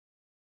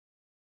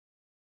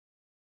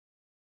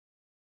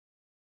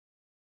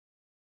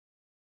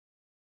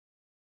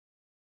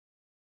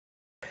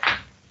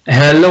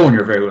Hello, and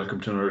you're very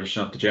welcome to another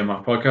edition of the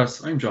JMac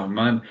podcast. I'm John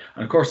Mann,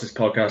 and of course, this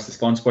podcast is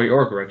sponsored by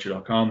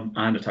orgaretro.com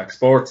and Attack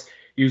Sports.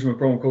 Use my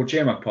promo code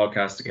JMac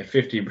podcast to get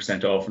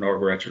 15% off on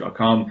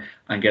orgaretro.com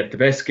and get the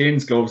best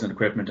skins, gloves, and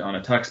equipment on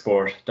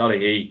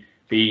Atak.ie.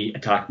 Be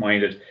attack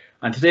minded.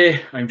 And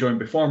today, I'm joined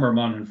by former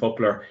Monaghan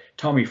footballer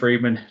Tommy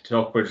Freeman to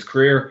talk about his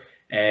career,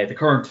 the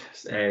current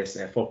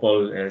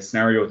football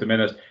scenario at the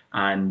minute,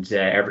 and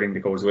everything that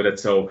goes with it.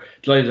 So,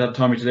 delighted to have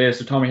Tommy today.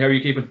 So, Tommy, how are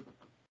you keeping?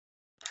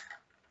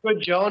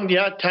 Good, John.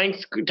 Yeah,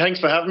 thanks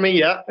for having me.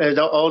 Yeah,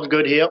 all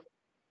good here.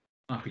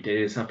 Happy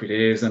days,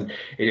 and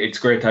it's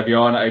great to have you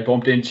on. I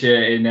bumped into you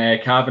in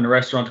Cavan, a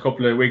restaurant, a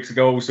couple of weeks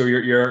ago. So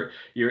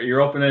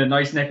you're up in a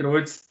nice neck of the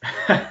woods.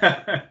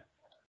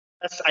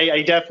 Yes,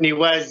 I definitely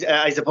was.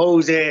 I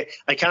suppose I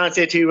can't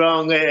say too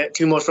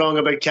much wrong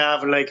about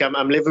Cavan. Like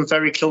I'm living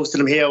very close to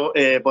them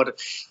here. But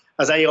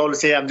as I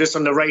always say, I'm just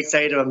on the right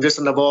side I'm just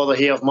on the border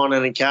here of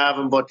Monaghan and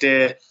Cavan. But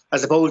I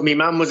suppose my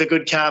mum was a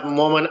good Cavan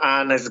woman,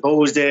 and I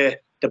suppose the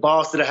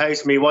boss of the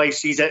house, my wife,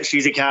 she's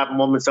a Cavan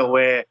woman. So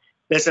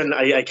listen,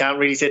 I can't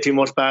really say too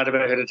much bad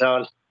about it at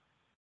all.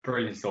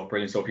 Brilliant stuff.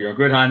 You're in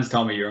good hands,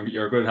 Tommy. You're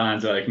in good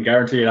hands. I can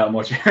guarantee you that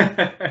much.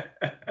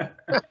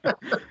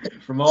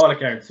 From all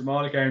accounts.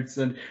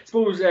 And I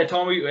suppose,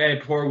 Tommy,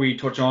 before we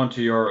touch on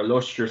to your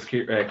illustrious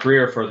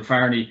career for the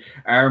Farney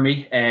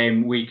Army,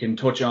 we can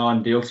touch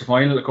on the Ulster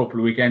final a couple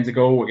of weekends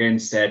ago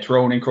against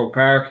Tyrone in Croke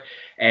Park.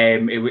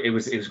 It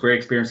was a great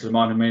experience for the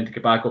Monaghan men to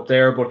get back up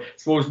there. But I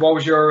suppose, what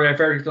was your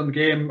verdict on the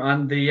game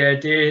and the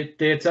day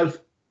itself?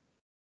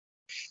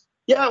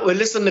 Yeah, well,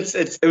 listen,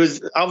 it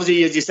was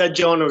obviously, as you said,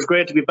 John, it was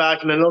great to be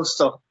back in an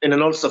Ulster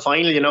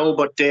final,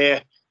 but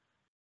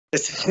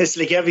it's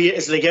like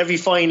every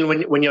final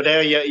when you're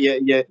there,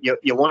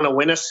 you want to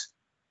win it.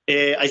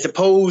 I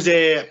suppose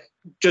I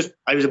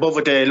was above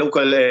at the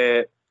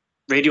local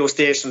radio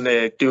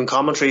station doing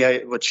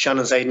commentary with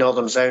Shannon Side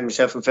Northern Sound,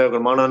 myself and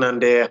Fergal Monaghan,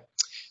 and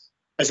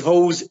I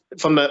suppose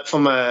from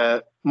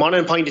a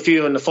Monaghan point of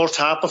view in the first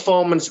half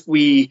performance,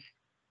 we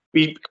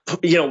would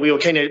have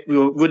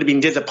been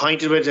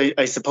disappointed with it.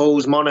 I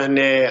suppose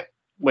Monaghan,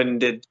 when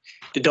the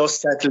dust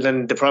settled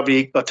and they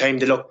probably got time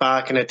to look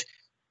back on it,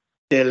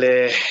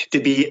 they'll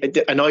be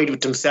annoyed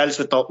with themselves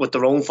with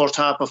their own first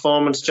half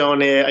performance,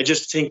 John. I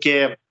just think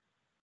they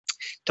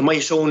might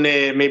have shown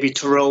maybe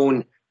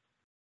Tyrone,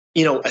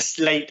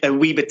 a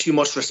wee bit too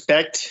much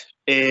respect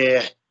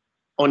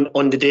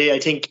on the day. I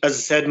think, as I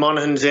said,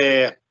 Monaghan's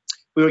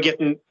we were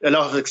getting a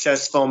lot of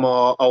success from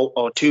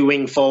our two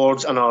wing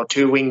forwards and our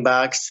two wing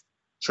backs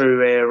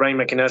through Ryan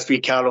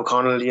McInnesby, Carl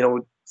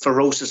O'Connell.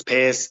 Ferocious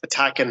pace,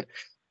 attacking,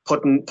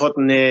 putting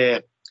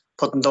their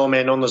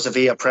men under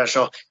severe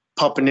pressure,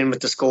 popping in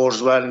with the scores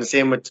as well. And the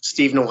same with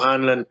Stephen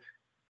O'Hanlon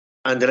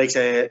and the likes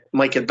of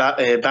Michael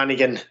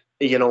Bannigan,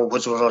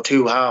 which was our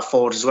two half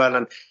forwards as well.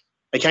 And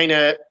I kind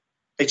of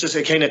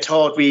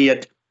thought we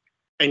had,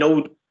 I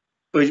know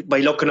by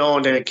looking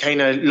on, they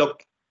kind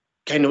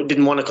of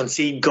didn't want to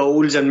concede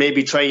goals and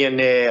maybe try and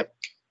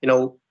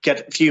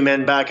get a few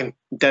men back and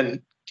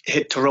then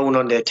hit Tyrone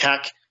on the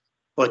attack.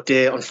 But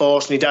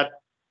unfortunately,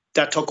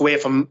 that took away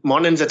from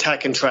Monaghan's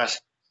attacking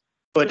threat.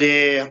 But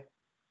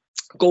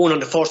going on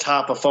the first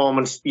half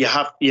performance, you'd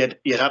have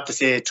to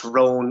say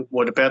Tyrone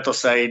were the better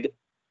side.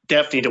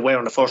 Definitely the way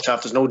on the first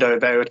half, there's no doubt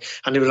about it.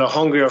 And it was a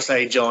hungrier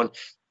side, John.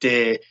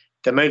 The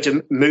amount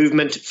of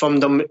movement from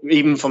them,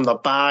 even from the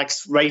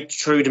backs, right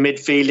through the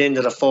midfield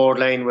into the forward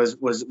line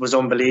was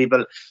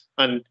unbelievable.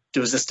 And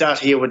there was a stat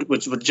here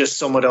which would just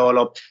sum it all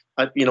up.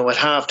 At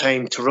half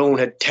time, Tyrone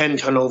had 10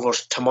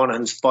 turnovers to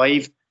Monaghan's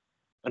 5.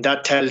 And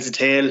that tells the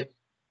tale.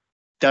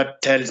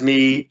 That tells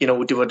me, they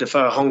were the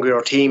far hungrier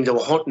team. They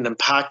were hunting in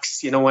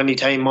packs.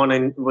 Anytime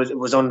Monaghan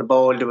was on the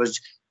ball, there was,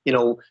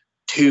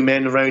 two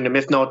men around them,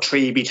 if not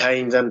three, be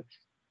times. And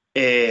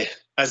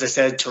as I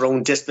said,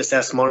 Tyrone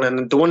dispossessed Monaghan.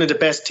 And they're one of the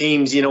best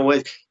teams.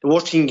 The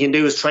worst thing you can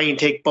do is try and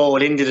take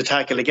ball into the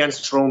tackle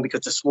against Tyrone,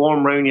 because they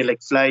swarm around you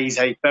like flies,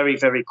 very,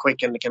 very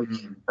quick, and they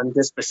can and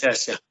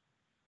dispossess you.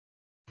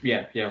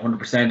 Yeah,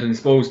 100%. And I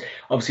suppose,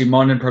 obviously,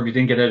 Monaghan probably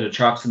didn't get out of the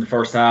traps in the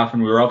first half,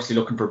 and we were obviously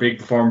looking for big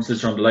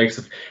performances from the likes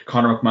of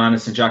Conor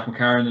McManus and Jack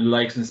McCarron and the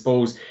likes. And I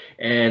suppose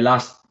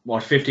last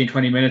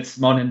 15-20 minutes,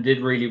 Monaghan did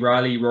really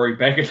rally. Rory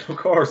Beckett, of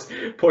course,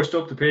 pushed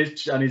up the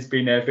pitch, and he's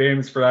been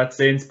famous for that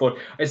since. But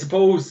I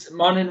suppose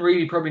Monaghan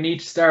really probably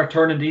need to start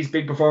turning these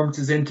big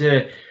performances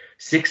into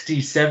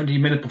 60-70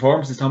 minute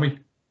performances, Tommy.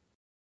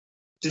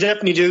 They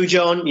definitely do,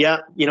 John. Yeah,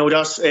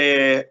 that's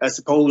I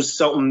suppose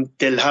something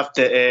they'll have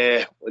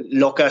to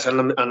look at,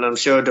 and I'm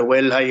sure they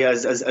will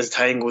as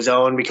time goes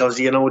on, because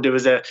there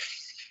was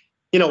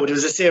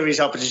a serious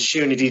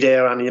opportunity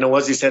there, and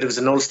as you said, it was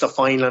an Ulster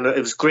final, and it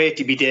was great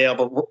to be there.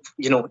 But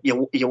you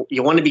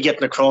want to be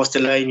getting across the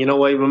line.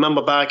 I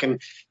remember back in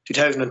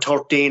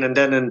 2013, and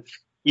then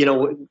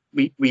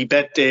we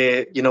bet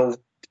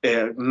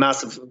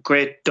massive,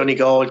 great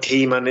Donegal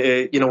team, and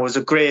it was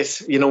a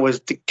great,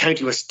 the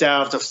county was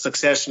starved of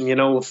succession,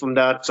 from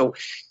that. So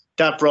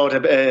that brought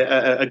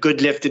a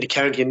good lift to the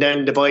county, and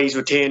then the boys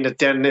retained it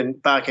then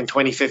back in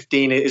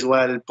 2015 as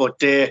well. But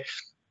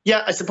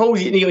Yeah, I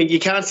suppose you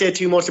can't say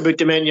too much about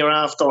the men you're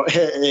after.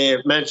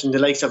 Mentioned the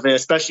likes of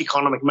especially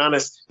Conor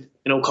McManus.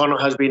 Conor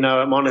has been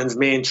Monaghan's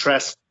main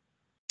threat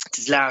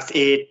his last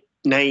 8-9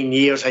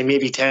 years,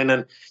 maybe 10,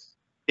 and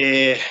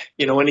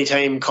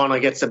anytime Conor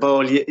gets the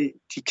ball, you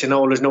can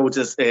always know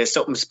there's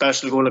something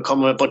special going to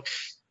come with it. But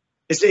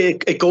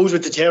it goes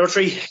with the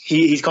territory.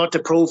 He's got the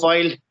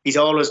profile. He's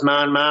always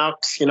man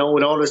marked,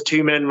 with always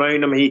two men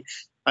around him. He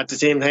at the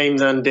same time,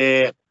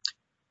 and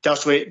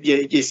that's where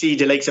you see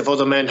the likes of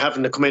other men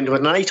having to come into it.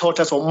 And I thought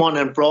that's what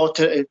Monaghan brought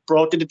to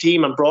the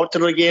team and brought to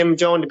the game,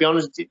 John. To be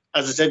honest,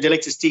 as I said, the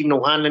likes of Stephen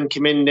O'Hanlon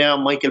came in there,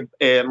 Michael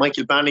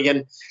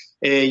Bannigan.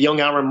 Young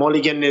Aaron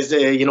Mulligan is,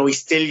 he's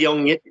still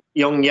young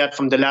yet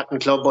from the Latin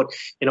club, but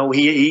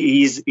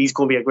he's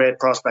going to be a great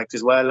prospect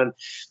as well. And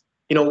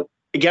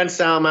against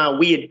Armagh,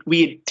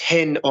 we had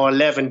 10 or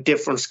 11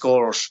 different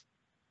scorers,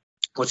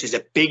 which is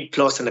a big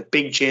plus and a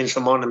big change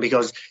for Monaghan,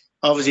 because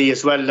obviously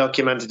it's well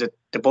documented that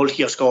the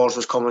bulkier scores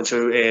was coming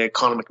through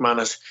Conor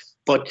McManus.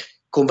 But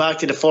going back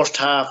to the first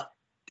half,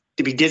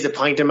 to be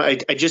disappointing,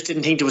 I just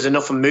didn't think there was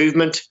enough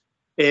movement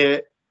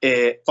from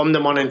the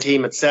Monaghan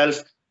team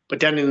itself. But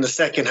then in the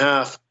second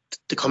half,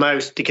 to come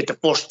out to get the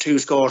first two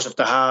scores of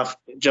the half,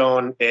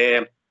 John,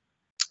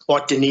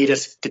 what they needed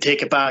to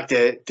take it back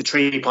to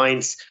 3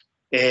 points.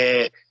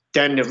 Then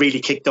it really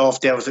kicked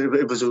off there.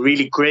 It was a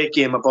really great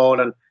game of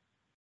ball. And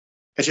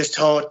I just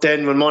thought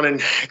then when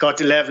Monaghan got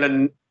the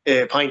levelling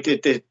point,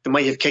 they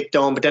might have kicked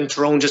on. But then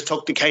Tyrone just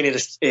took the kind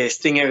of the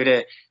sting out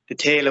of the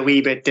tail a wee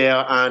bit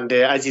there. And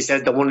as you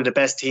said, they're one of the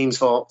best teams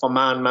for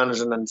man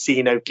managing and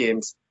seeing out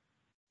games.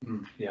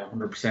 Yeah,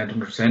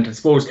 100%. I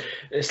suppose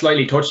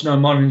slightly touching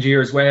on Monaghan's year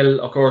as well,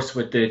 of course,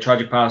 with the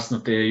tragic passing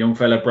of the young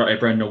fella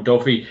Brendan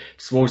O'Duffy,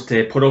 supposed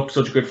to put up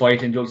such a good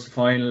fight in the Ulster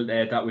final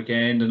that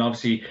weekend, and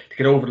obviously to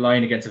get over the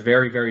line against a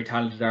very, very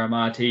talented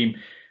Armagh team.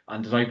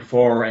 And the night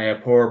before,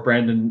 poor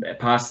Brendan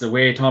passed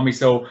away, Tommy.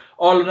 So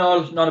all in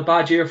all, not a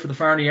bad year for the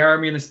Farney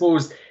Army. And I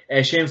suppose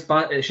Seamus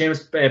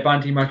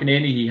Banty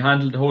McEnany, he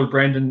handled the whole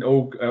Brendan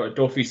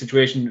O'Duffy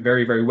situation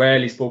very, very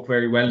well. He spoke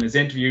very well in his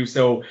interview.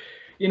 So,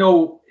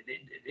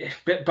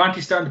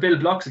 Banty's starting to build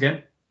blocks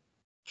again.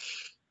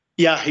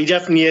 Yeah, he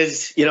definitely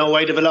is.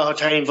 I'd have a lot of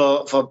time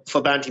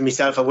for Banty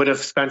myself. I would have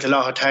spent a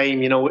lot of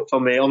time,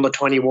 from under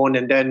 21,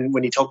 and then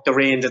when he took the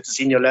reins at the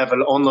senior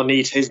level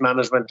underneath his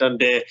management. And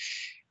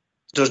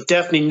there's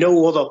definitely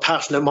no other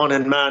passionate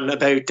Monaghan man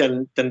about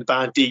than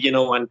Banty,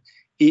 and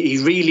he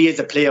really is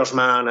a player's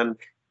man. And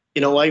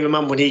I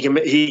remember when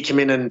he came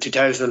in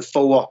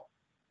 2004,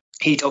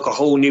 he took a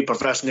whole new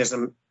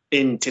professionalism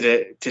into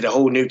the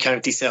whole new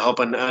county setup,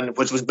 and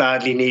which was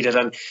badly needed.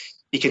 And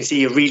you can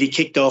see it really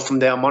kicked off from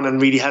there. Monaghan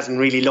really hasn't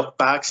really looked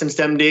back since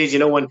them days.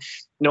 I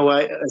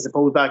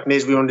suppose back in the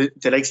days we were on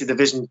the likes of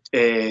Division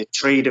 3,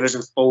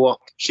 Division 4.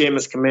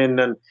 Seamus came in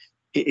and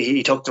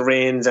he took the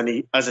reins, and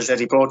he, as I said,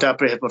 he brought that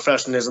bit of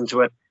professionalism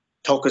to it,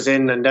 took us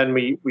in, and then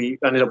we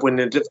ended up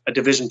winning a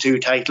Division 2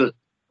 title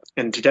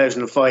in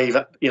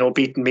 2005.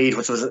 Beating Meath,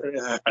 which was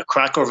a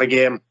cracker of a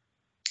game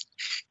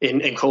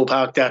in Croke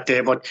Park that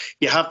day. But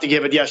you have to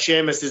give it,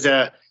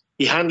 Seamus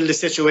he handled the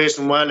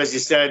situation well, as you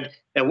said.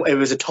 It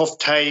was a tough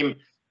time.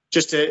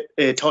 Just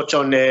to touch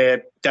on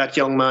that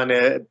young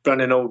man,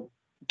 Brendan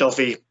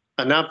O'Duffy,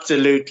 an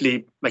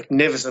absolutely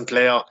magnificent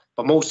player,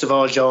 but most of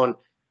all, John,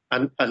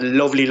 and a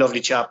lovely,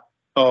 lovely chap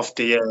off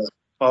the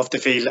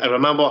field. I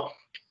remember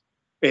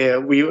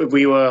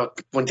we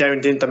went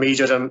down to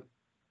intermediate and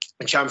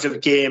a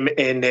championship game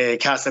in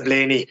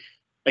Castleblaney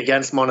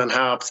against Monaghan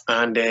Harps,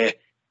 and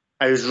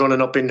I was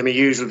running up into my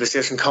usual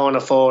position, corner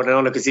forward, and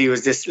all I could see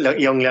was this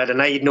young lad.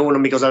 And I had known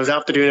him because I was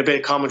after doing a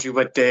bit of commentary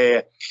with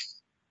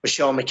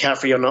Sean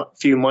McCaffrey on a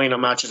few minor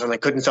matches, and I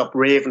couldn't stop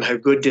raving how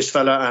good this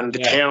fella and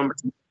determined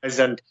he is.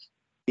 And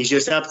he's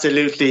just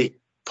absolutely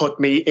put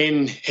me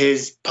in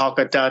his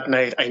pocket that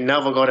night. I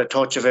never got a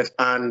touch of it,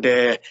 and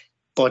I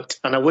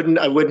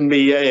wouldn't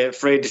be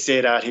afraid to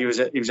say that he was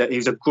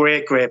a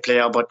great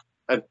player, but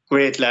a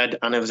great lad,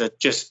 and it was a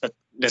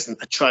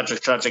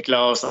tragic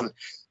loss. And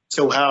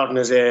so hard on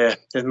his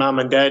mum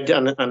and dad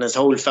and his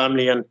whole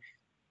family, and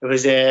it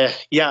was there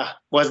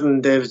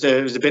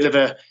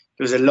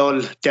was a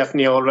lull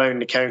definitely all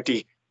around the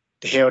county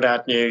to hear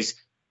that news.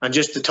 And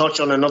just to touch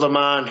on another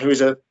man who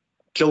was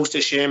close to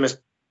Seamus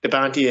the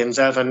Banty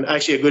himself, and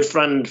actually a good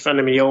friend of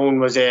my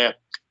own, was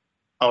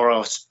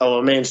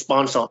our main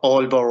sponsor,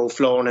 Allborough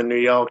Flooring in New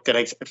York,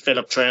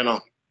 Philip Traynor.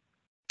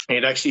 I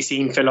had actually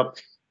seen Philip.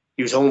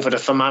 He was home for the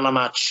Fermanagh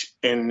match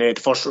for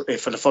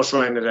the first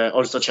round of the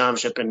Ulster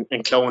Championship in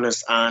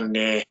Clonus, and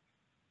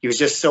he was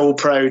just so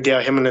proud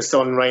there. Him and his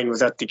son Ryan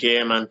was at the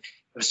game, and it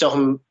was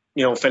something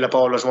Philip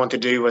always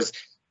wanted to do. Was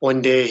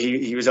one day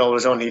he was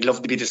always on. He'd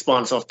love to be the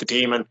sponsor of the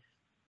team, and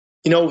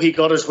he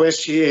got his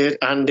wish,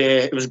 and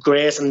it was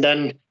great. And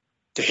then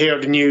to hear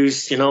the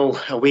news,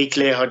 a week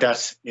later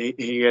that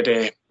he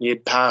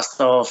had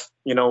passed off,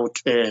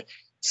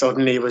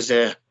 suddenly was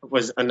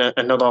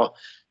another.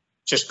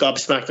 Just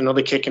gobsmacked,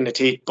 another kick in the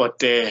teeth.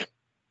 But it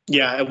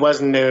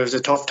was a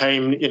tough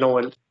time,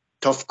 a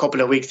tough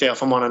couple of weeks there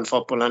for Monaghan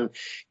football. And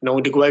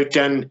to go out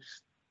then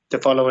the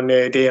following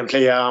day and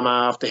play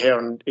Armagh after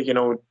hearing,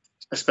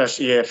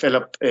 especially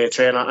Philip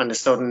Traynor and the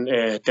sudden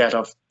death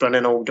of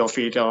Brendan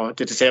O'Duffy. They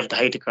deserve the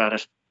height of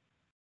credit.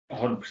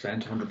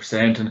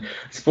 100%. And I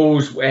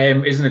suppose,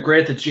 isn't it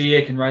great that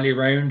GA can rally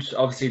around,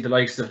 obviously, the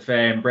likes of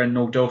Brendan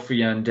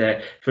O'Duffy and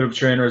Philip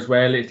Traynor as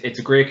well. It's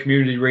a great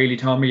community, really,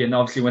 Tommy. And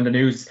obviously, when the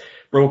news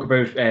broke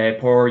about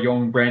poor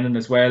young Brendan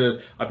as well,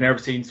 I've never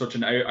seen such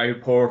an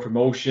outpour of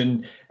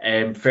emotion.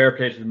 Fair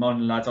play to the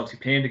Monaghan lads, obviously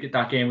playing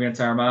that game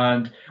against Armagh.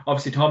 And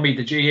obviously, Tommy,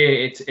 the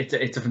GA,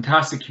 it's a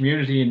fantastic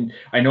community, and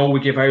I know we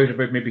give out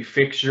about maybe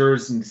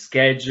fixtures and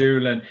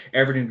schedule and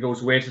everything that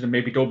goes away to them,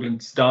 maybe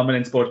Dublin's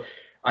dominance, but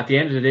at the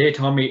end of the day,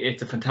 Tommy,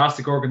 it's a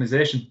fantastic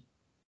organisation.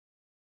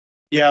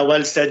 Yeah,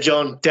 well said,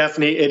 John.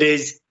 Definitely it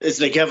is.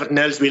 It's like everything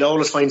else. We'll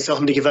always find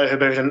something to give out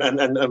about and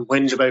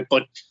whinge about.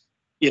 But,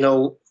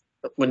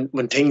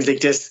 when things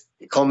like this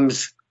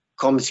comes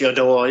to your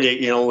door,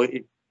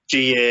 it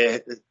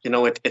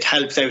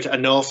helps out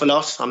an awful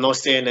lot. I'm not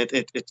saying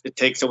it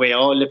takes away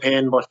all the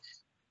pain, but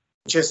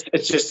it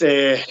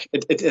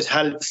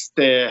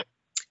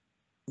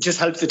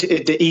helps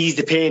to ease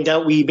the pain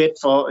that wee bit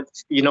for a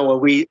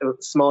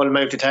small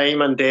amount of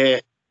time. And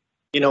I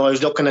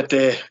was looking at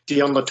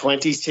the under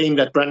 20s team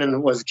that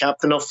Brennan was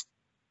captain of.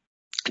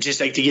 I'd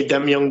just like to give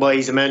them young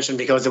boys a mention,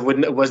 because it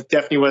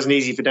definitely wasn't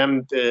easy for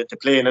them to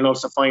play in an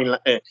Ulster final.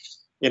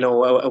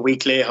 A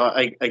week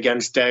later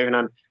against Down,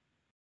 and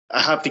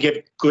I have to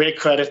give great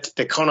credit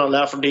to Conor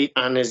Lafferty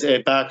and his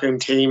backroom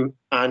team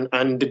and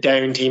the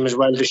Down team as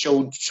well. They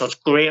showed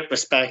such great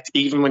respect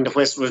even when the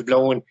whistle was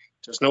blowing.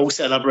 There's no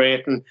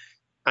celebrating,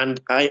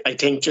 and I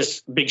think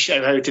just big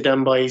shout out to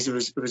them boys. It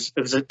was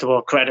to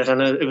our credit,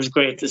 and it was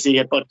great to see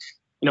it. But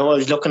I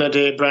was looking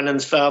at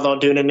Brennan's father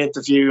doing an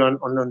interview on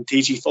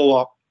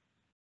TG4.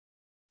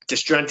 The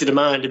strength of the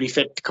man to be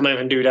fit to come out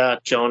and do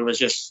that, John, was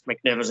just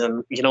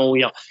magnificent.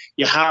 Your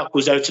heart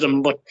goes out to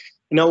them. But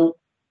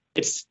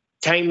it's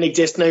time like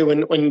this now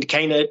when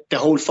kind of the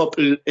whole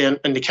football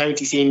and the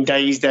county scene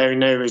dies down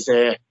now, is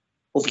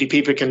hopefully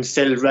people can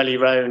still rally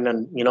around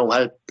and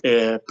help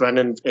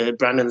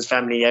Brandon's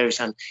family out,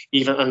 and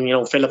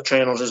even Philip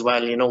Traynors as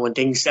well. When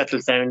things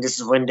settle down, this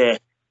is when they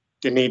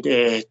need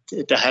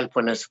the help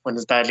when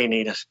it's badly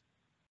needed.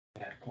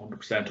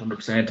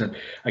 100%. And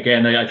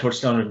again, I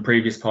touched on it in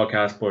previous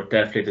podcasts, but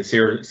definitely the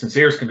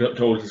sincerest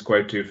condolences go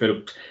out to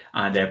Philip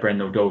and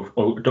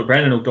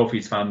Brendan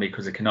O'Duffy's family,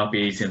 because it cannot be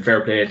easy. And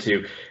fair play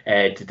to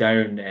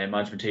Down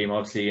management team,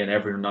 obviously, and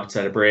everyone not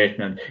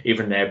celebrating, and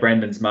even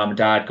Brendan's mum and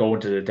dad going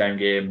to the Down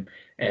game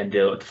and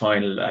the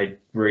final. I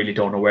really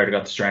don't know where they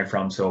got the strength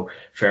from. So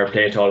fair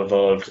play to all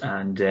involved,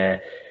 and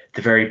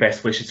the very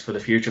best wishes for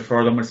the future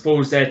for them. I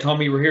suppose,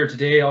 Tommy, we're here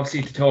today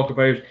obviously to talk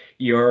about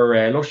your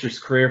illustrious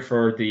career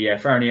for the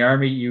Farney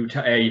Army. You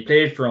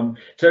played from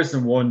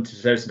 2001 to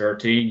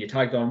 2013. You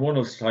tagged on one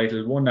Ulster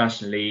title, one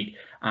National League,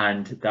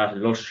 and that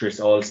illustrious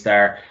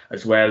All-Star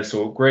as well.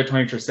 So great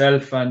time for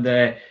yourself.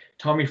 And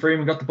Tommy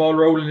Freeman got the ball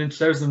rolling in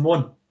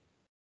 2001.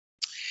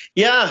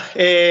 Yeah,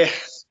 a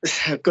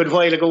good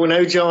while ago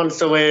now, John.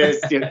 So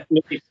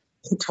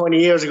 20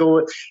 years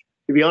ago,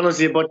 to be honest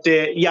with you. But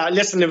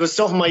listen, it was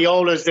something I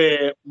always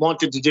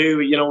wanted to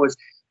do.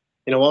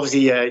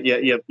 Obviously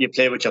you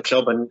play with your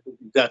club, and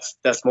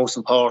that's most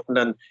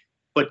important.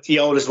 But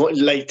you always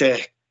like to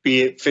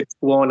be fit to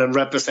go on and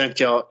represent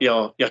your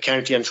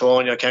county and throw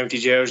on your county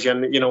jersey.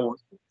 And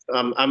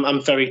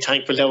I'm very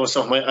thankful that was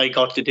something I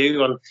got to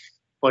do.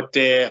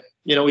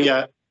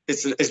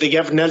 It's like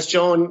everything else,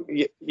 John.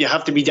 You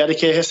have to be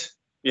dedicated.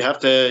 You have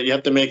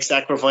to make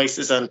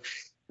sacrifices, and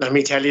let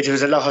me tell you, there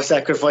was a lot of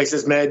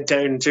sacrifices made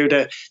down through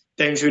the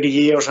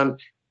years, and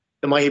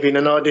there might have been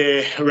an odd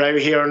row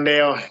here and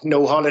there,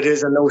 no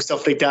holidays and no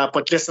stuff like that.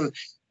 But listen,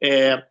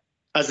 as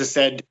I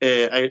said,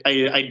 I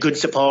had good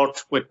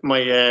support with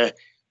my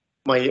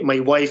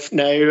wife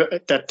now,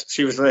 that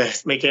she was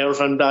my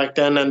girlfriend back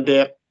then,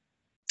 and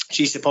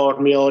she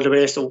supported me all the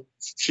way. So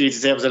she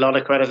deserves a lot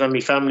of credit, and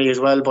my family as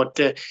well. But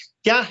it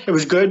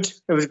was good.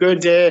 It was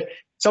good.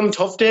 Some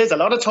tough days, a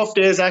lot of tough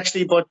days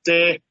actually, but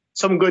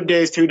some good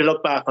days too to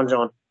look back on,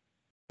 John.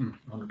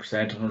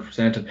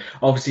 100%. And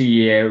obviously,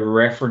 you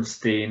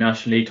referenced the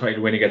National League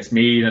title win against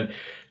Meath. And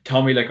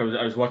Tommy, I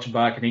was watching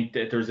back. I think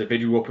that there's a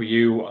video up with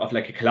you of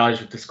a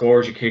collage with the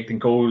scores you kicked and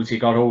goals you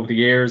got over the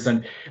years.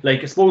 And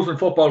I suppose when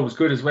football was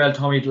good as well,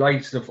 Tommy, the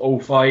likes of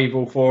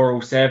 05,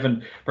 04,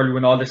 07, probably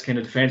when all this kind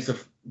of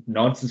defensive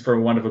nonsense, for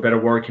want of a better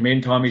word, came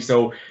in, Tommy.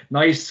 So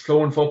nice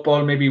flowing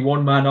football, maybe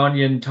one man on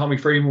you, and Tommy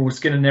Freeman was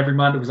skinning every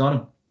man that was on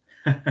him.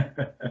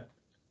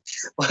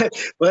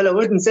 Well, I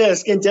wouldn't say I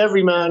skinned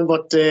every man,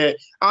 but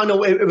I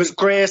know it was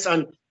great,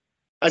 and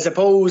I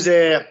suppose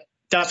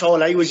that's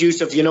all I was used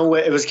to.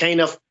 It was kind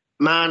of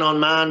man on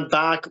man,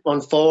 back on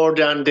forward,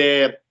 and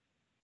get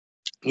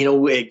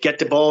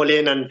the ball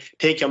in and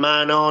take your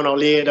man on or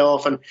lay it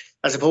off. And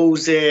I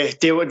suppose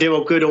they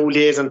were good old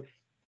days, and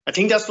I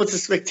think that's what the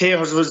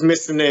spectators was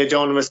missing there,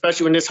 John,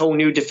 especially when this whole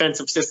new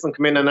defensive system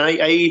came in. And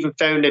I even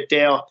found it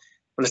there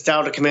when it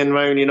started coming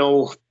around,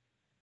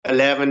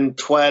 11,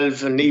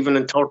 12, and even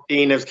in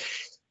 13. It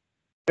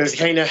was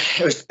kind of,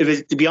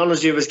 to be honest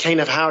with you, it was kind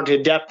of hard to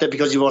adapt it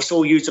because you were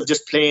so used to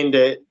just playing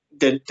the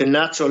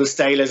natural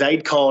style, as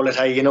I'd call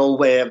it,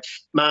 where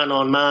man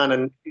on man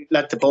and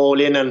let the ball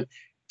in and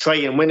try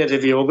and win it.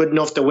 If you were good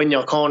enough to win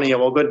your corner, you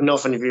were good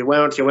enough, and if you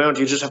weren't, you weren't.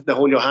 You just have to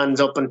hold your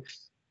hands up.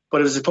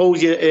 But I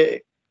suppose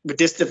with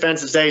this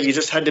defensive style, you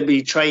just had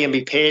to try and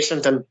be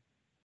patient, and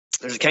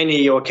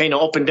you were kind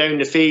of up and down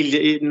the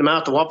field, no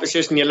matter what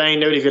position you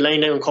lined out. If you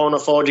lined out in corner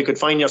forward, you could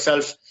find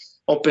yourself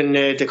up in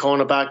the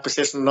cornerback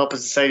position on the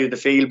opposite side of the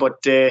field.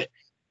 But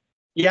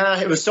yeah,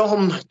 it was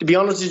something, to be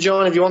honest with you,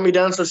 John, if you want me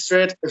to answer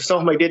straight, if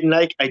something I didn't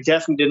like, I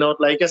definitely did not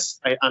like it.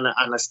 And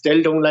I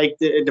still don't like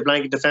the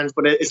blanket defence,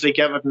 but it's like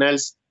everything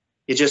else.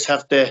 You just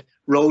have to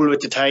roll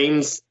with the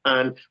times.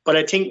 But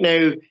I think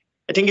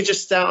it's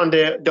just starting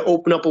to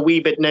open up a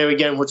wee bit now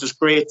again, which was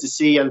great to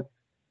see. And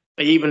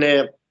I even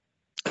have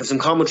some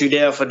commentary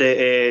there for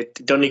the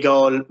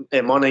Donegal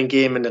Monaghan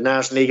game in the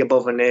National League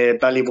above in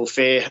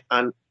Ballybuffet.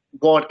 And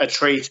what a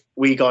treat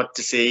we got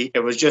to see. It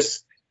was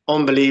just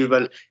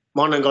unbelievable.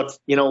 Monaghan got,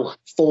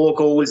 4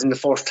 goals in the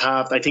first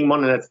half. I think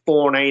Monaghan had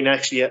 4-9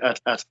 actually at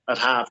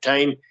half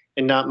time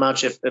in that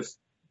match. If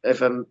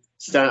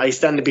I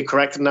stand to be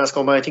corrected in that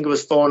score, but I think it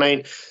was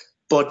 4-9.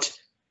 But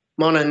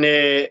Monaghan,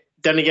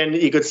 then again,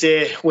 you could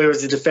say,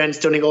 whereas the defence,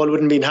 Donegal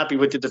wouldn't be happy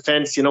with the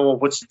defence,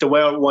 which they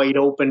were wide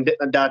open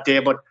that day.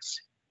 But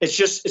it's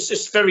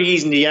just very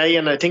easy in the eye,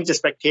 and I think the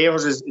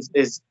spectators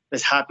is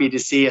happy to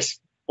see it.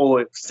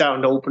 It's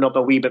starting to open up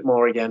a wee bit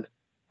more again.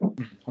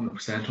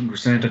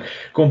 100%.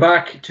 Going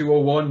back to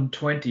 2001,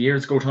 20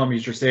 years ago, Tommy,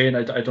 as you're saying,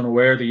 I don't know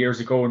where the years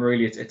are going,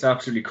 really. It's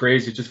absolutely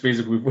crazy. It just feels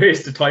like we've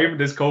wasted time in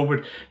this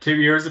COVID. 2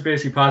 years have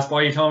basically passed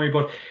by, Tommy.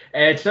 But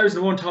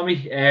 2001,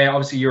 Tommy,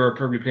 obviously you're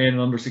probably playing in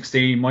under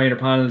 16 minor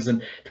panels.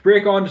 And to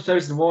break on to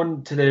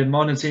 2001 to the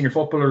Monaghan senior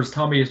footballers,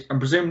 Tommy, I'm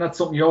presuming that's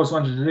something you always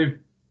wanted to do.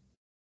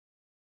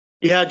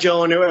 Yeah,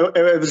 John,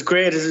 it was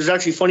great. It was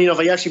actually funny enough.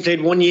 I actually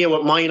played 1 year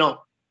with minor,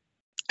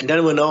 and then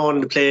I went on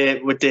to play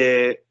with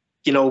the.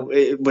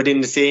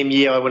 Within the same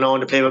year, I went on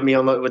to play with the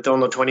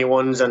under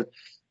 21s, and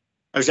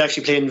I was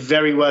actually playing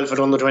very well for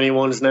the under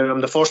 21s. Now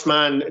I'm the first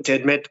man to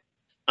admit,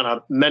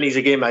 and many's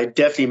a game,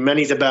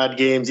 many's a bad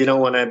games, and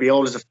I'd be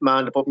always the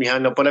man to put my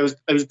hand up. But I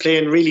was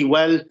playing really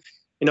well,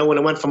 when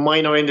I went from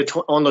minor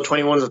into under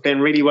 21s, I was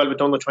playing really well with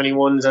the under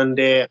 21s, and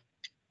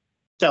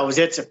that was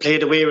it. I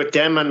played away with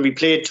them, and we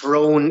played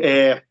Tyrone,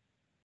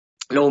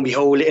 lo and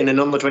behold, in an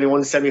under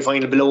 21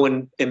 semi-final below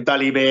in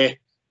Ballybay.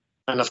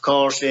 And of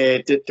course,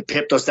 they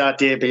pipped us that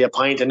day by a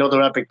pint,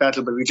 another epic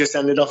battle. But we just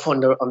ended up on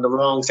the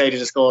wrong side of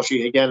the score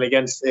sheet again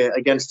against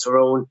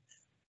Tyrone.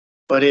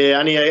 But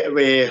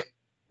anyway,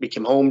 we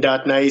came home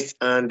that night,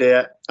 and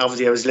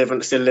obviously I was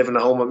still living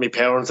at home with my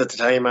parents at the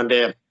time. And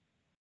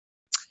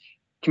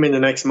came in the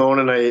next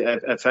morning,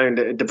 I found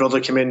the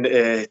brother come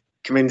into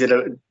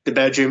the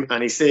bedroom,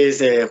 and he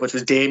says, which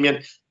was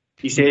Damien,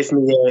 he says to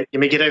me, "You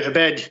may get out of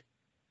bed."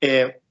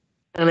 And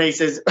I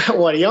says,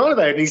 "What are you on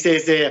about?" And he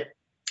says,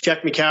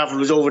 Jack McCarville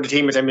was over the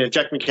team at the time.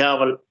 Jack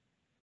McCarville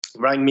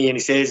rang me, and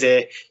he says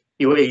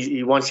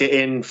he wants you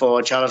in for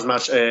a challenge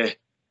match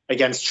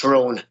against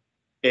Tyrone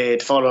the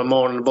following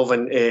morning above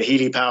in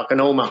Healy Park in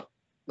Omagh.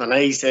 And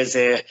I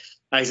said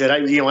I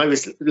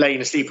was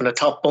lying asleep in a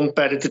top bunk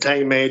bed at the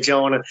time,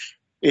 John. And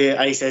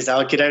I says,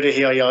 "I'll get out of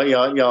here.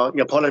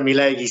 You're pulling me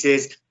leg." He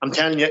says, "I'm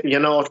telling you,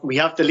 we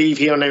have to leave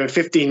here now in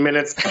 15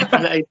 minutes."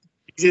 And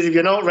he says, "If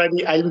you're not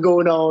ready, I'll be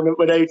going on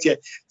without you."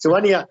 So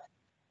anyhow,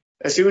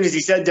 as soon as he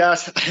said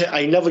that,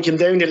 I never came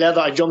down the ladder.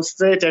 I jumped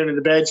straight down in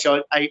the bed.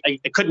 So I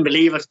couldn't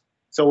believe it.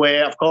 So,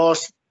 of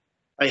course,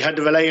 I had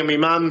to rely on my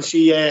mum.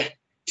 She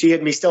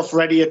had my stuff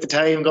ready at the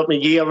time, got my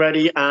gear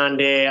ready,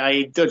 and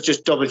I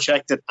just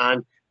double-checked it,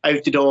 and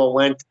out the door I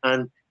went.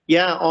 And,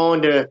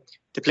 on to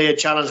play a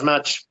challenge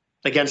match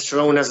against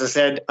Tyrone, as I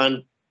said.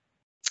 And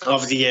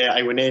obviously,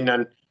 I went in,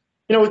 and,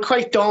 it was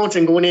quite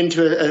daunting going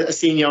into a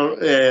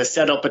senior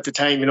setup at the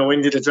time,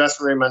 into the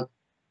dressing room. And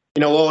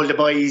all the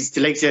boys,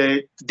 the likes of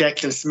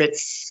Declan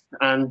Smiths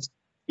and,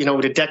 the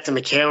Declan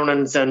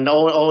McKernans and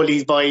all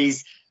these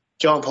boys,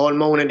 John Paul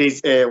Monan,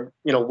 these,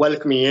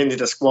 welcome me into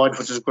the squad,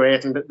 which was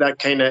great. And that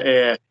kind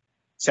of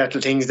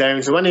settled things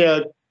down. So when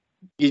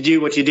you do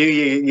what you do,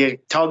 you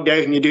tugged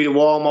out and you do the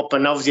warm-up.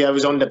 And obviously I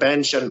was on the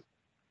bench, and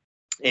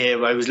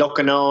I was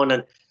looking on.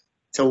 And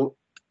so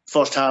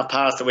first half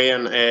passed away,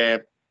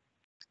 and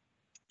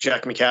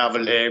Jack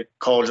McCarville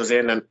called us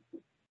in, and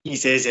he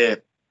says,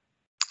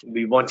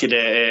 "We want you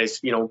to,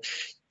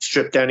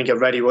 strip down and get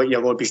ready. What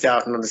you're going to be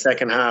starting on the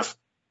second half."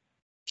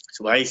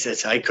 So I said,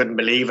 I couldn't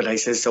believe it. I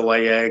said, so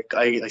I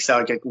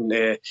started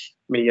getting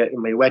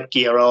my wet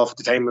gear off. At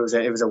the time,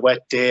 it was a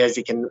wet day, as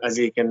you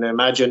can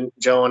imagine,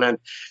 John. And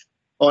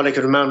all I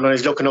could remember, when I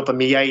was looking up at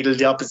me idol,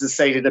 the opposite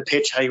side of the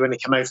pitch, when I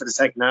came out for the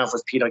second half,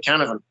 was Peter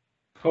Canavan.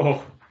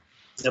 Oh,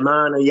 the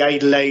man I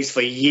idolised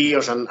for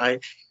years, and I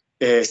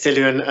still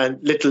do.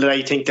 And little did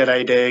I think that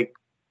I'd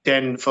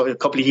then for a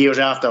couple of years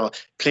after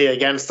play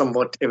against them,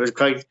 but it was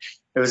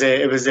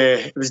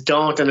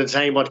daunting at the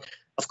time. But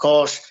of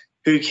course,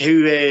 who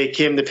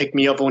came to pick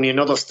me up? Only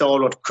another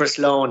stalwart, Chris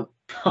Lawn.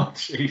 Oh,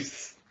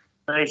 jeez.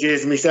 I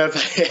says to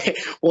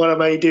myself, what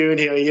am I doing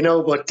here? You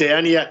know, but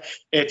anyhow,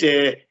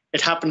 it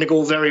happened to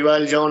go very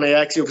well, John. I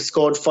actually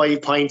scored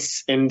 5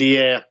 points in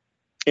the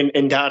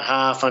in that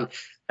half, and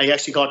I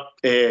actually got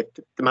the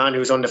man who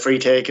was on the free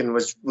take and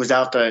was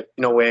after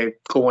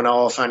going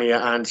off,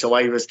 and so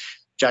I was.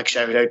 Jack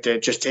shouted out to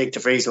just take the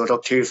free, so I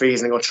took 2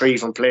 frees and I got 3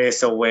 from play.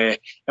 So it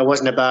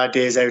wasn't a bad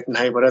day's out and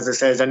high. But as I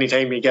says,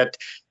 anytime you get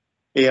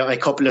a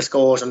couple of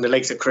scores on the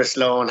likes of Chris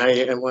Law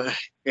and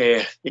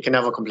you can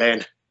never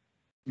complain.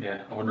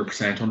 Yeah,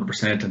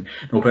 100%, and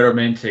no better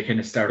men to kind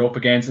of start up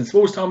against. And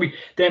suppose, Tommy,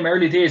 them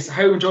early days,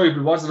 how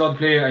enjoyable was it on the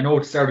play? I know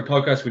at the start of the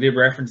podcast we did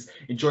reference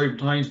enjoyable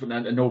times, but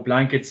no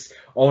blankets,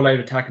 all out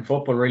attacking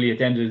football really at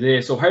the end of the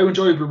day. So how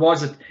enjoyable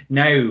was it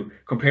now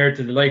compared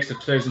to the likes of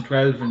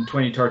 2012 and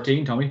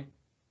 2013, Tommy?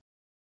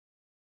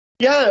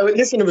 Yeah,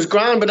 listen, it was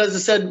grand, but as I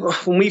said,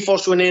 when we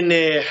first went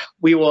in,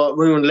 we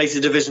were in like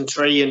Division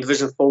 3 and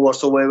Division 4,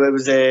 so it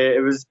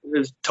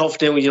was tough.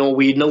 Then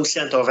we had no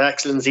centre of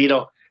excellence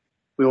either.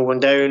 We were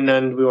going down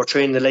and we were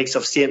training the likes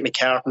of St.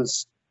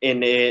 McCartan's in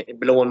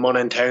below in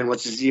Monaghan Town,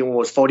 which is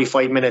was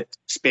 45-minute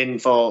spin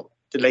for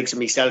the likes of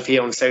myself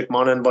here in South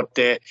Monaghan. But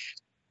it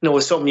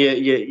was something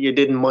you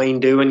didn't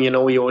mind doing.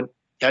 You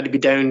had to be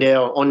down there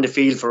on the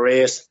field for a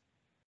race.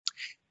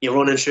 You're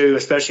running through,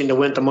 especially in the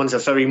winter months,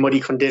 of very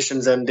muddy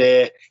conditions, and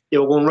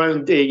you were going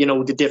around.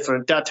 The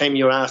different. That time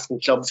you were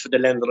asking clubs for the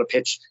length of the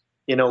pitch.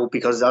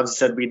 Because as I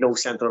said, we had no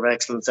centre of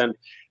excellence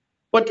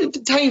But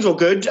the times were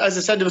good. As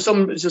I said, there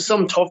was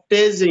some tough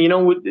days. In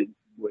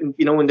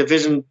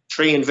Division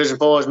 3 and Division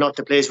 4 is not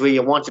the place where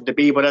you wanted to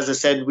be. But as I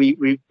said,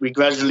 we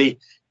gradually,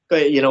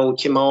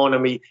 came on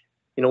and we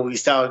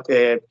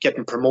started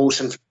getting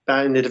promotion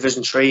back in the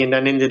Division 3 and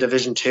then into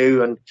Division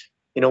 2. And,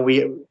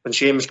 when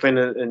Seamus came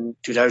in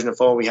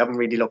 2004, we haven't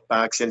really looked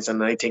back since.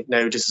 And I think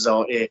now this is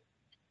our 8th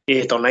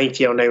or 9th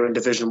year now in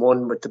Division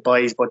 1 with the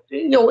boys. But,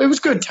 it was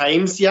good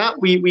times. Yeah,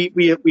 we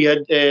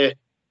had...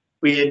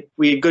 We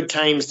had good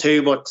times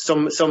too, but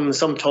some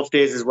tough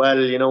days as well,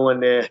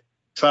 and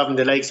travelling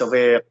the likes of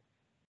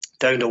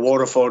down to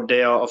Waterford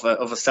there of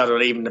a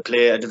Saturday evening to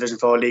play a Division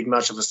 4 league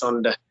match of a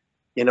Sunday.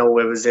 It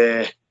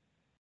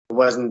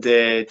wasn't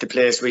the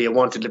place where you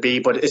wanted to be,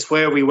 but it's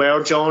where we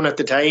were, John, at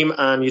the time,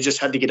 and you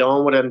just had to get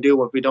on with it and do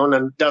what we done,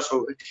 and that's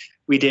what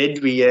we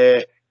did.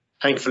 We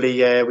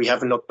thankfully we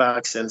haven't looked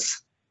back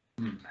since.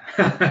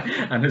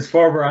 And his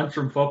former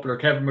Antrim footballer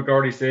Kevin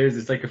McGordy says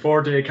it's like a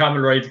 4-day camel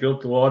ride to go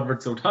up to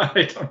Waterford, so I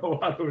don't know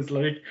what it was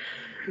like,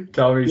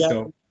 Tommy. Yeah.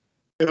 So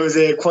it was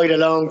quite a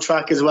long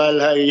track as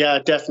well. Yeah,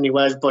 it definitely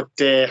was. But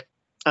as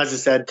I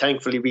said,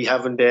 thankfully we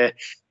haven't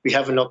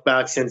looked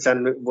back since,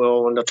 and we're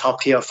on the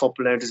top tier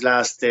football now this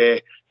last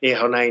 8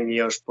 or 9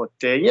 years. But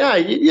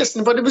yes,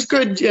 but it was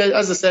good.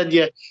 As I said,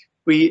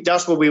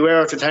 that's what we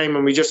were at the time,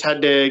 and we just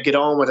had to get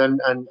on with it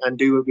and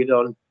do what we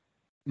done.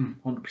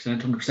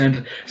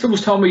 100%. So,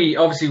 Tommy,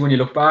 obviously, when you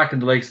look back in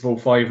the likes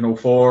of 05 and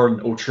 04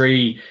 and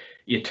 03,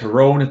 you had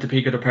Tyrone at the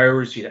peak of their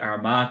powers, you had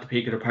Armagh at the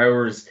peak of their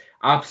powers,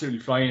 absolutely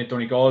flying at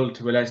Donegal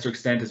to a lesser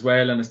extent as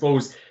well. And I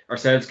suppose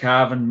ourselves,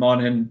 Cavan,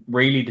 Monaghan,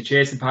 really the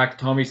chasing pack,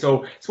 Tommy.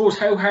 So, I suppose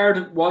how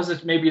hard was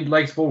it maybe in the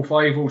likes of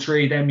 05,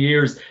 03, them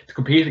years to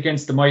compete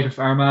against the might of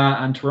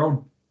Armagh and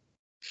Tyrone?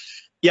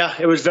 Yeah,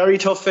 it was very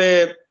tough,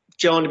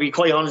 John, to be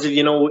quite honest with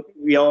you.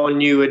 We all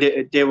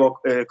knew they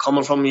were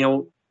coming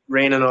from,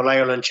 reigning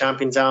All-Ireland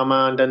champions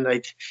Armagh, and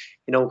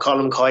then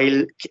Colin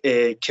Coyle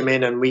came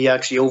in and we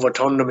actually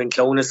overturned them in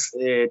Clonus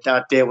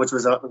that day, which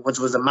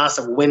was a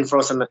massive win for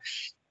us. And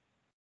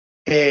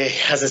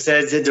as I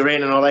said, the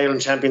reigning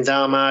All-Ireland champions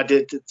Armagh,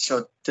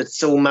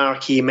 so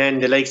marquee men,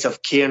 the likes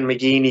of Kieran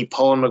McGeaney,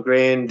 Paul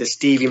McGrain, the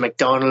Stevie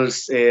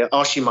McDonalds,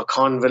 Oshie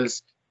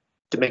McConvilles,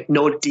 the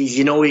McNultys.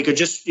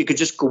 You could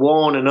just go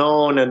on,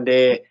 and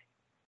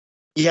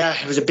yeah,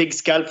 it was a big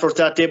scalp for us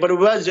that day, but it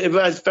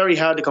was very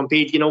hard to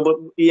compete, But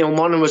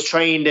Monaghan was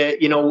trying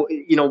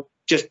to,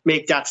 just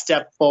make that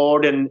step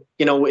forward and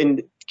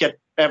get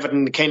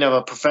everything kind of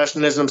a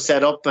professionalism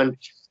set up. And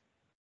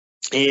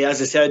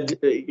as I said,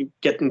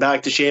 getting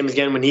back to Seamus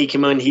again, when he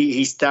came in,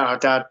 he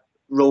started that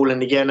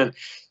rolling again, and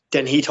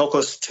then he took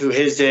us to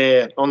his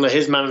under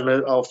his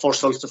management our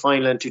first Ulster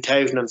final in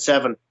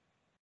 2007.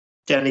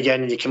 Then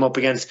again, you came up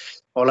against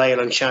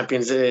All-Ireland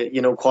champions,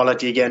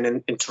 quality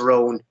again in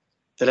Tyrone.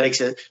 The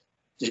likes of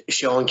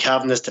Sean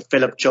Cavanagh's, the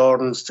Philip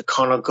Jordans, the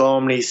Conor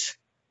Gormleys,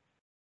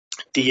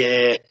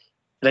 the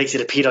likes of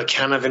the Peter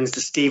Canavans,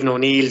 the Stephen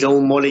O'Neills,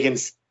 Owen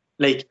Mulligans.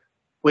 Like,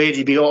 where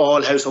do be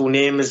all household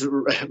names?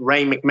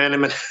 Ryan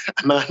McMenamin,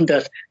 a man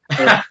that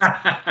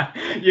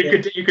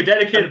you could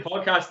dedicate a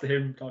podcast to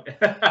him.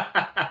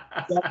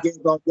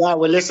 Yeah,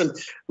 well, listen,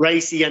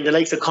 Ricey and the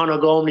likes of Conor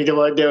Gormley, they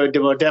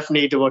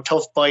were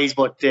tough boys,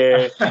 but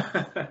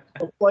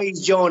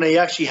boys, John, I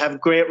actually have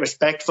great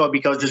respect for,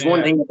 because there's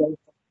one thing about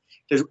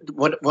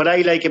what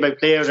I like about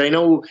players. I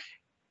know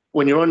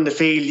when you're on the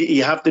field,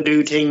 you have to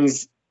do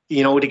things,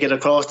 to get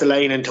across the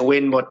line and to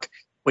win. But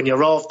when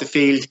you're off the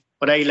field,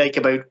 what I like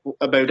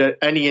about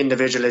any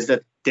individual is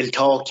that they'll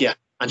talk to you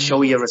and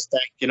show you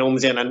respect. You know what I'm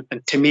saying?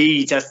 And to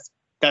me, that's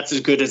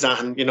as good as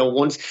that. And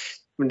once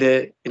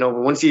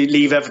once you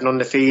leave everything on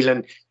the field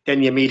and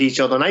then you meet each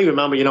other. And I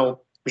remember,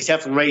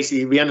 myself and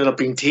Racy, we ended up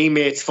being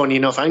teammates, funny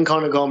enough, and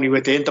Conor Gormley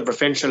with the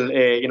interprovincial,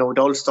 the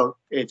Ulster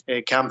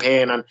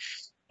campaign. And,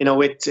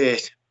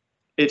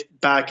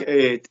 it back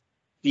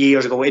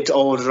years ago, it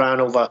always ran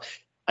over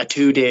a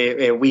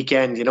 2-day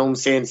weekend, you know what I'm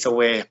saying?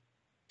 So, there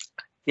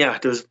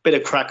was a bit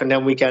of crack on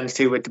them weekends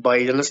too with the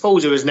boys. And I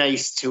suppose it was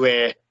nice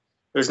to,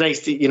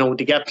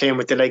 to get playing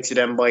with the likes of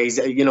them boys,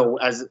 as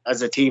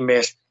a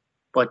teammate.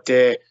 But,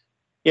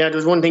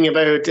 there's one thing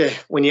about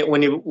when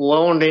you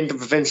won the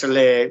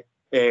interprovincial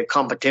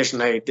competition,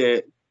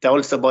 the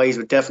Ulster boys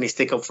would definitely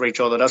stick up for each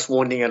other. That's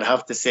one thing I'd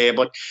have to say.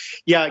 But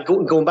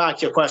going back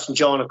to your question,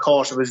 John, of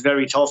course, it was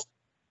very tough.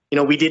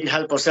 We didn't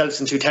help ourselves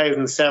in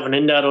 2007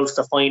 in that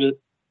Ulster final.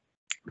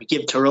 We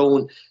gave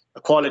Tyrone,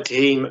 a quality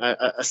team,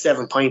 a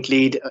 7-point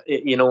lead, at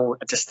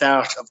the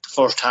start of the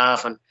first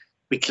half, and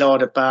we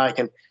clawed it back.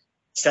 And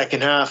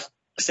second half,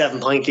 a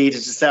 7-point lead at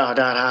the start of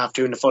that half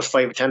during the first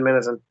 5 or 10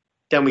 minutes. And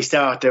then we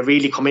started to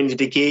really come into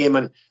the game,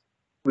 and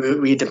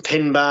we had the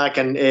pin back,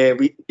 and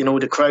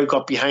the crowd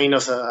got behind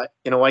us. I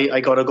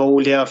got a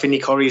goal there. Finney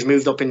Curry's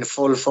moved up in the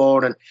full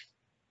forward, and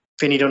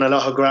Finney done a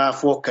lot of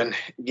graph work and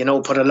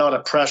put a lot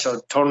of pressure,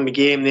 turned the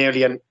game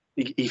nearly, and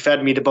he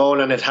fed me the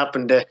ball, and it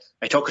happened.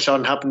 I took a shot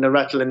and happened to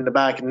rattle in the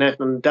back of the net,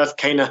 and that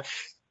kind of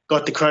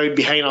got the crowd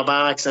behind our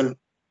backs, and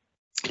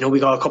we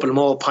got a couple of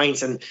more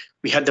points, and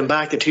we had them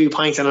back to 2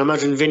 points. And I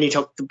imagine Vinny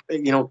took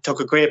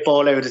a great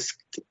ball out of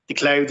the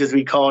clouds, as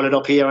we call it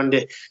up here, and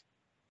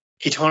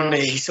he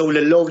sold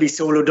a lovely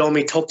solo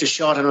dummy, took the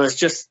shot, and it was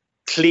just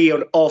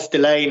cleared off the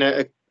line.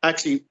 It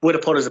actually would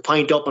have put us a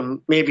point up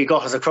and maybe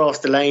got us across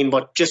the line,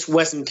 but just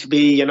wasn't to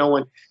be, and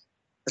I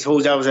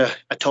suppose that was a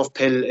tough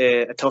pill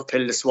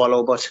to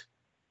swallow, but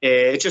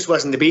it just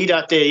wasn't to be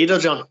that day either,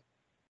 John.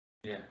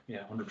 Yeah,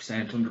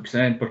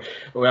 100%.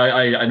 But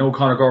I know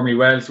Conor Gormley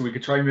well, so we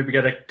could try and maybe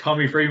get a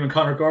Tommy Freeman,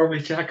 Conor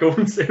Gormley chat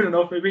going soon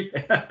enough, maybe.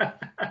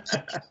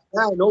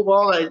 No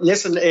ball.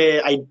 Listen,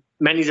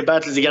 many of the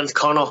battles against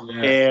Conor.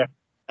 Yeah.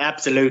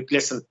 Absolute.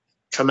 Listen,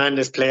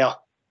 tremendous player.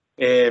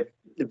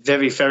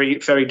 Very, very,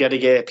 very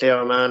dedicated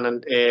player, man.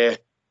 And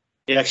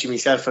actually,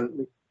 myself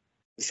and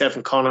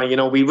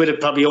Conor, we would have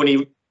probably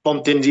only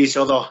bumped into each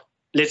other,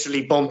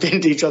 literally bumped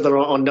into each other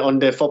on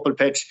the football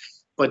pitch.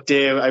 But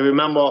I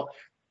remember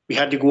we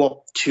had to go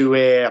up to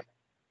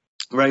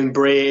around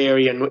Bray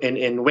area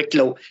in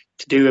Wicklow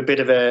to do a bit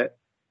of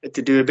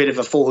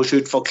a photo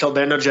shoot for Club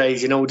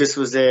Energize. This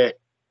was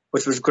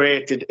which was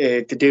great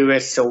to do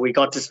it. So we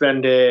got to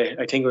spend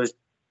I think it was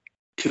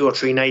 2 or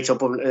 3 nights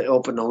up in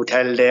the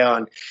hotel there,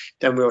 and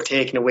then we were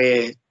taken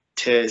away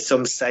to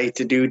some site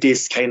to do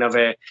this kind of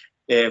a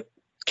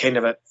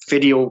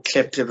video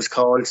clip, it was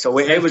called. So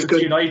it was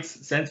good.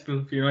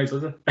 Sensible few nights,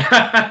 was it?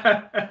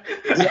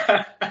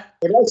 Yeah,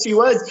 it actually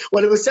was.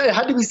 Well, it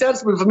had to be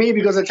sensible for me,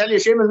 because I tell you,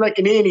 Seamus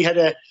McInerney had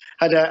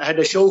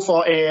a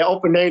chauffeur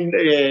up and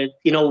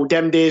down,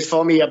 them days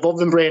for me above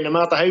and Bray, no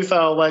matter how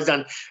far I was.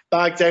 And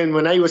back down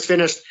when I was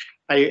finished,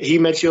 he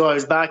made sure I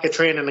was back at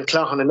training and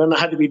Cloughan, and then I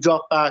had to be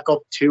dropped back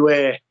up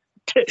to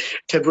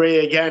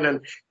Bray again.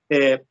 And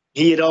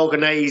he had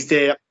organised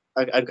a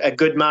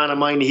good man of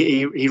mine.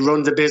 He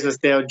runs a business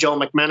there, Joe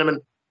McMenamin.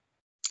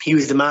 He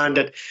was the man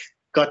that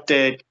got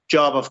the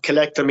job of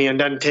collecting me and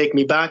then take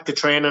me back to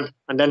training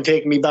and then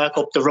take me back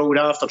up the road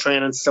after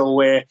training.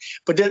 So, it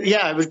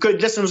was good.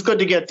 Listen, it was good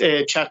to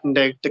get chatting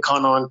to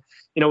Conor.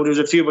 There was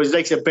a few boys,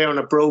 like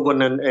Bernard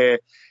Brogan and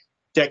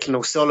Declan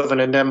O'Sullivan,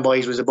 and them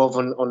boys was above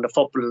on the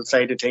football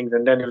side of things.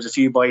 And then there was a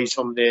few boys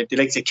from the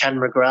likes of Ken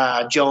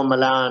McGrath, John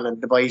Milan,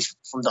 and the boys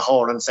from the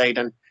Horan side.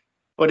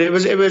 But it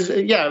was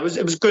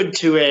good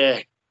to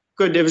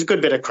it was a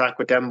good bit of crack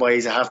with them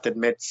boys, I have to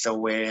admit.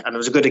 So and it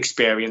was a good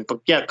experience. But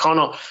yeah,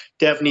 Conor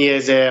definitely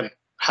is a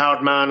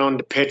hard man on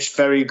the pitch,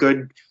 very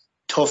good,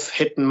 tough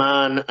hitting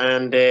man,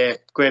 and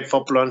great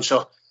footballer. And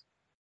so,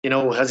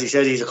 as he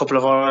says, he's a couple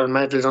of Ireland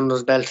medals under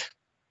his belt.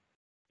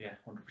 Yeah,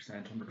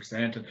 100%.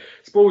 And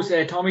I suppose,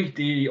 Tommy,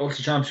 the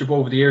Ulster Championship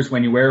over the years,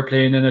 when you were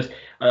playing in it,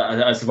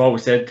 as I've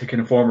always said to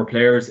kind of former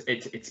players,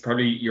 it's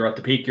probably you're at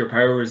the peak of your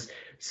powers.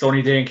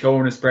 Sunny day in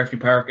Clones, Breffni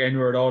Park,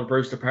 anywhere at all,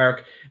 Brewster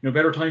Park.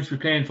 Better times to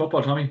be playing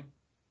football, Tommy.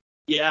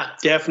 Yeah,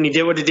 definitely.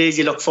 They were the days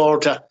you look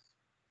forward to,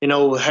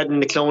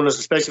 heading to Clones,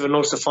 especially when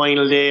it's the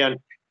final day, and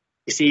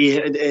you see,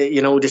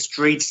 the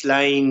streets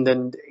lined,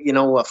 and,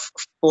 a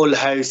full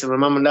house. I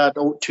remember that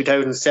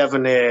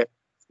 2007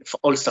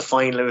 Ulster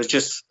final, it was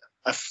just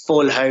a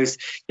full house.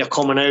 You're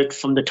coming out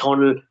from the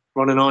tunnel,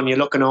 running on, you're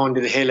looking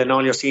onto the hill, and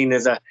all you're seeing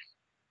is a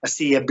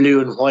sea of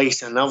blue and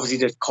white, and obviously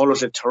the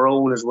colours of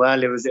Tyrone as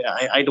well. It was.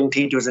 I don't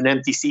think there was an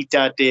empty seat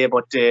that day,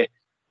 but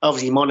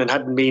obviously Monaghan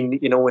hadn't been,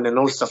 in an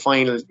Ulster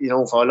final,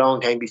 for a long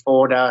time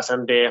before that,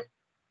 and it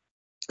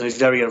was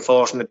very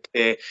unfortunate,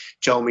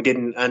 John, we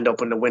didn't end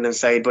up on the winning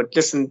side. But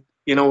listen,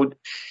 you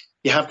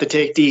have to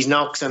take these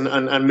knocks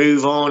and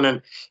move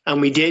on,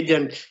 and we did,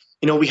 and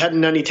we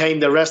hadn't any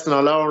time to rest on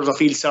our laurels or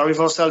feel sorry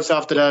for ourselves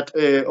after that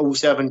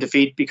 07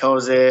 defeat,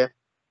 because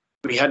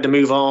we had to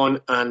move on,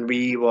 and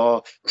we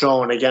were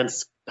drawn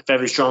against a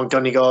very strong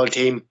Donegal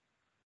team.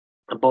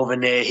 above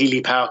in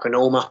Healy Park in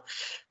Oma.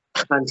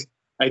 And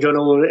I don't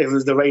know if it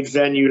was the right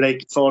venue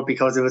for it,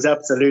 because it was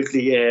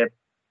absolutely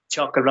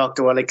chock-a-block.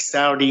 There were like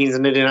sardines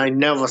in it, and I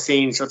never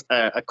seen such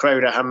a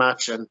crowd at a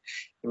match in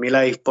my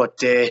life.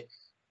 But it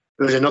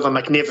was another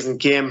magnificent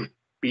game.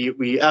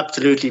 We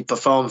absolutely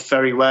performed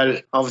very well.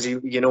 Obviously,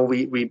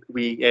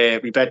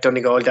 we bet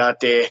Donegal that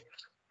day,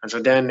 and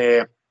so then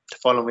the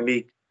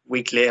following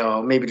week later,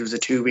 or maybe it was a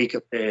 2-week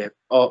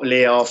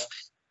layoff,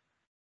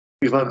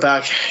 we went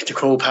back to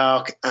Croke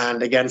Park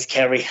and against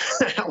Kerry.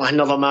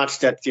 Another match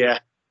that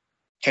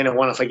kind of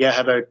want to forget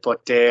about,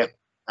 but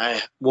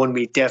one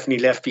we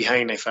definitely left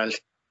behind, I felt.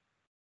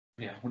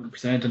 Yeah,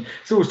 100%. And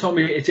so,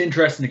 Tommy, it's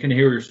interesting to kind of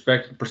hear your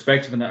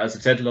perspective on that. As I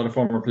said, a lot of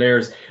former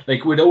players,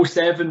 like with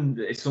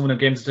 07, some of the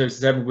games of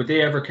 07, would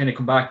they ever kind of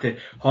come back to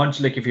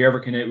haunt? Like, if you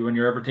ever kind of, when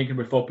you're ever thinking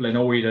about football, I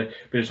know we had a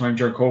bit of time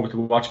during COVID to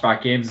watch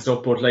back games and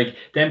stuff, but like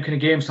them kind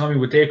of games, Tommy,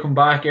 would they come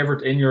back ever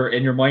in your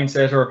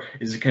mindset, or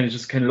is it kind of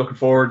just kind of looking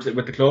forward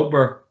with the club,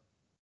 or?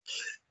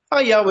 Oh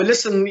yeah, well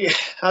listen,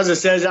 as I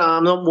said,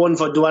 I'm not one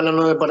for dwelling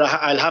on it, but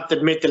I'll have to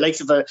admit the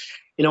likes of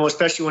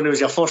especially when it was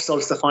your first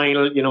Ulster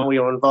final, you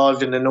were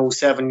involved in an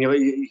 07,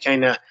 you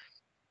kind of,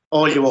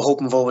 all you were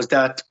hoping for was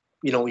that,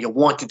 you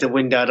wanted to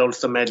win that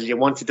Ulster medal, you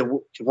wanted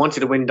to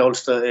win the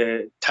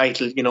Ulster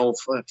title,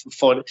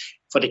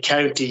 for the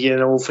county,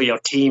 for your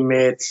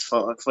teammates,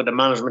 for the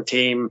management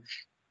team,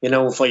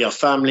 for your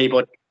family,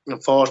 but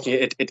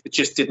unfortunately it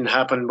just didn't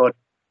happen. But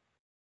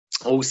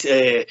as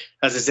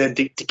I said,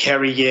 the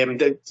Kerry game,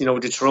 the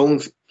Tyrone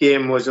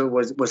game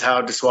was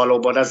hard to swallow.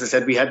 But as I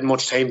said, we hadn't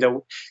much time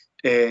to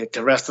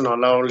rest on our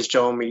laurels,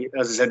 John.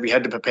 As I said, we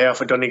had to prepare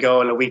for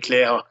Donegal a week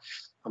later,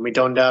 and we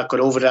done that. Got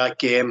over that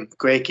game.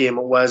 Great game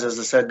it was, as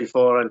I said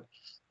before, and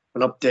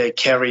went up to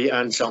Kerry,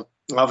 and so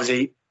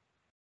obviously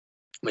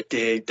with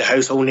the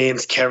household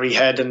names Kerry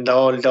had and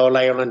all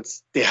Ireland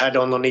they had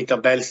underneath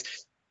their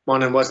belts,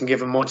 Monaghan wasn't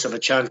given much of a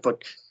chance,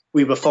 but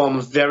we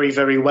performed very,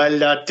 very well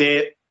that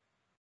day.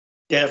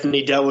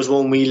 Definitely, that was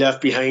one we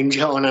left behind,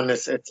 John, and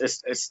it's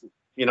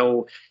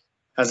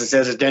as I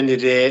said, at the end of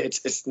the day,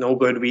 it's no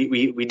good.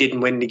 We didn't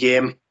win the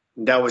game.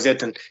 That was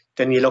it. And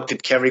then you looked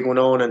at Kerry going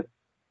on and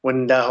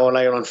winning that All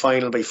Ireland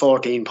final by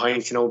 14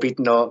 points.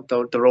 Beating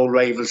the old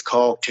rivals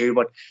Cork too.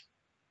 But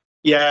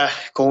yeah,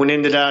 going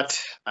into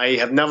that, I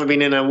have never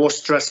been in a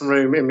worse dressing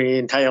room in my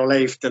entire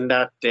life than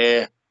that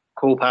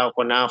Croke Park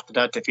one after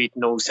that defeat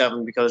in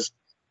 07, because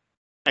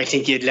I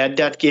think he had led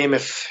that game,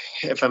 if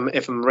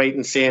I'm right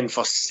in saying,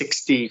 for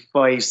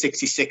 65,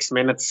 66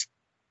 minutes.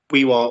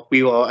 We were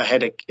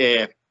ahead of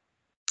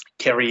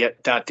Kerry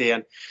that day,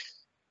 and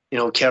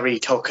Kerry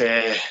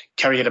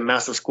had a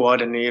massive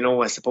squad, and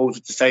I suppose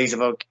with the size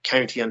of our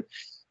county, and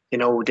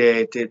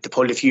they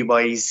pulled a few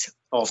boys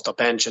off the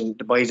bench, and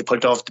the boys that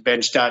pulled off the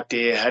bench that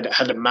day had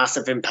a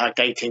massive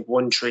impact. I think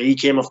 1-3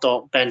 came off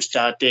the bench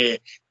that day,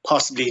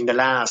 possibly in the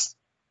last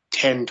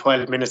 10,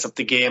 12 minutes of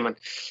the game, and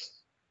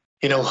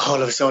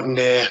all of a sudden,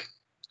 that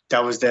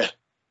was the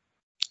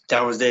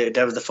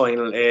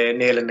final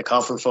nail in the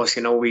coffin for us.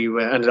 We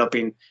ended up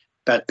being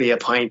bet by a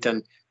point,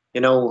 and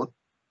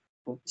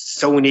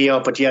so near,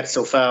 but yet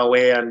so far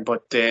away.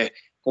 But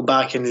go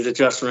back into the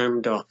dressing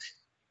room, there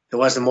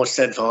wasn't much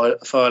said for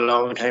a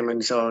long time,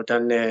 and so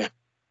then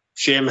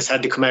Seamus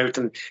had to come out,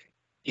 and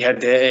he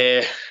had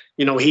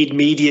he'd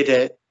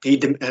media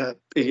he'd deal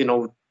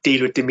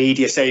with the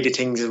media side of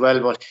things as well,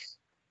 but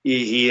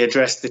he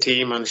addressed the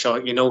team, and so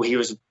he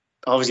was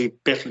obviously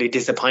bitterly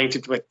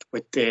disappointed with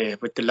the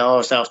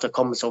loss after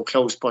coming so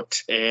close.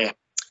 But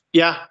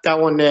that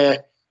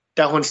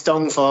one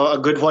stung for a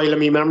good while in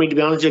my memory, to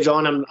be honest with you,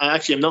 John. I'm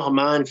not a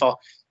man for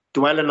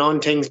dwelling on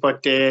things, but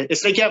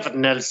it's like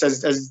everything else.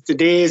 As the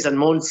days and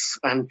months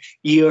and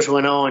years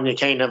went on, you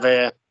kind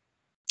of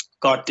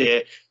got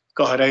it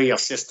out of your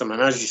system.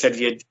 And as you said,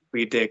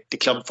 we had the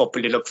club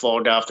football to look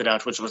forward to after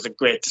that, which was a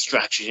great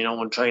distraction,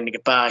 and trying to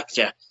get back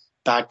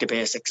to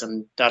basics,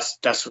 and that's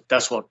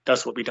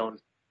what we done.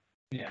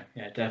 Yeah,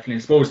 definitely. I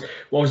suppose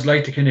what was it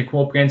like to kind of come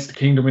up against the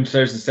Kingdom in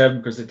 2007?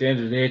 Because at the end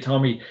of the day,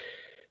 Tommy,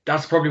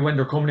 that's probably when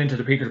they're coming into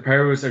the peak of their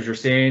powers, as you're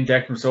saying.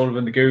 Declan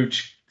Sullivan, the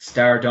Gooch,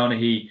 Star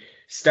Donaghy,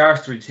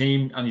 starts the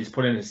team, and he's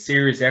put in a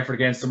serious effort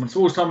against them. And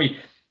suppose, Tommy,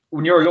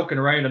 when you're looking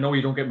around, I know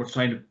you don't get much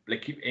time to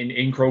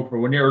in Croke, but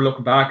when you're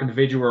looking back in the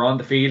video or on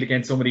the field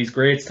against some of these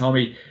greats,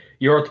 Tommy,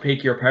 you're at the peak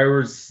of your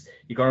powers.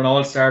 You got an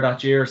All-Star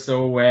that year,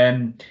 so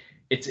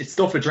it's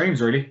stuff of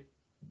dreams, really.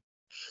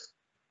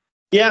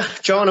 Yeah,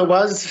 John, it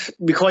was,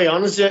 to be quite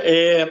honest,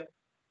 it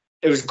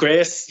was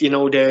great,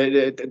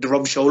 the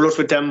rub shoulders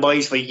with them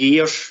boys for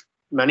years,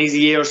 many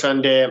years,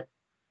 and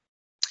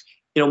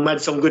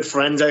met some good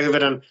friends out of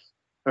it. And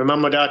I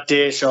remember that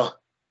day, so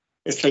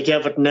it's like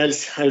everything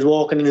else. I was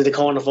walking into the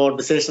corner forward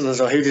position, and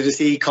so who did I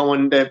see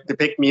coming to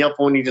pick me up?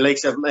 Only the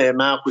likes of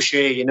Mark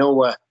Boucher,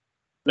 an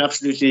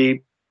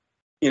absolutely,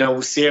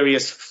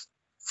 serious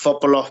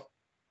footballer,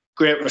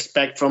 great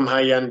respect from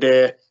high, and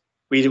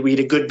we had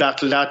a good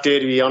battle that day,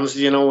 to be honest,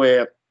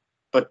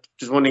 but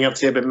there's one thing I have to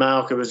say about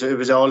Mark. It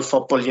was all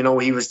football.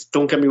 He was,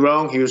 don't get me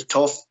wrong, he was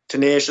tough,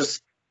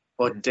 tenacious,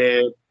 but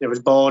it was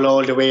ball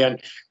all the way,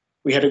 and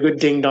we had a good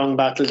ding dong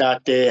battle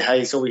that day.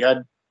 Hey, so we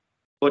had,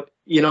 but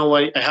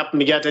I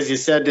happened to get, as you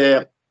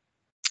said,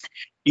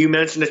 you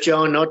mentioned it,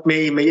 John, not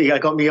me. I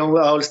got my own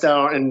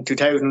All-Star in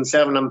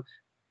 2007. I'm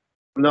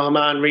not a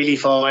man really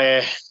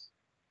for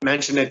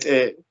mentioning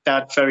it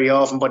that very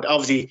often, but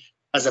obviously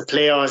as a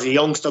player, as a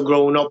youngster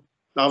growing up,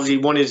 obviously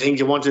one of the things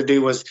you wanted to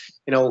do was,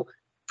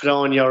 put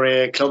on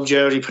your club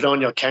jersey, put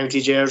on your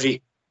county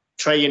jersey,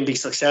 try and be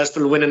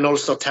successful, win an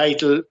Ulster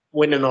title,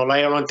 win an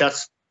All-Ireland.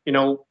 That's,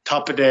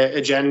 top of the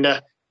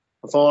agenda.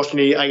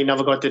 Unfortunately, I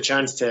never got the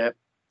chance to,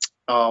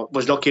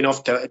 was lucky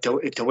enough to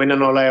win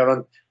an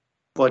All-Ireland.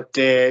 But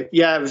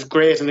yeah, it was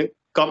great, and it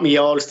got me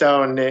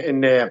All-Star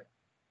in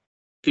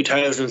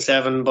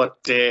 2007. But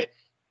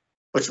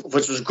which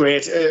was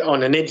great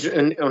on an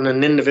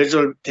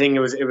individual thing. It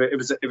was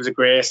a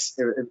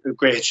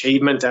great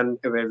achievement, and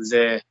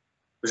it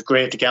was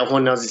great to get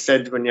one. As I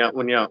said, when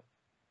you're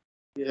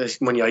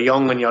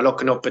young and you're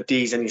looking up at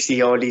these and you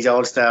see all these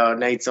All-Star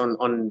nights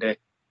on the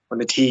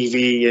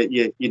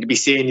TV, you'd be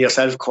saying to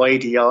yourself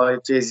quietly,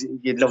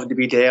 you'd love to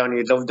be there and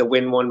you'd love to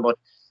win one. But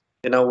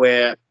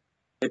where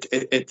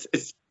it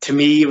to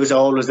me, it was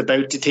always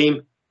about the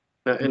team.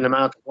 In the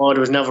matter what,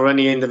 there was never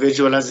any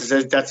individual. As I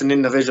said, that's an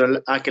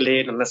individual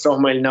accolade, and that's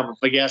something I'll never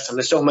forget, and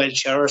it's something I'll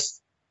cherish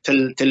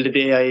till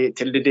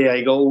the day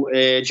I go,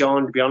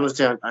 John. To be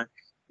honest,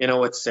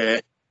 it's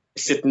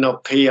sitting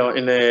up here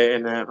on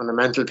a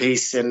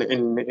mantelpiece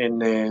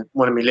in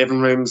one of my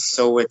living rooms.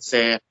 So it's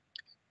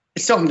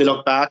something to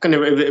look back, and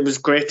it was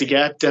great to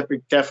get.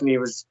 It definitely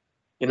was.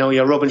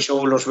 You're rubbing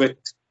shoulders with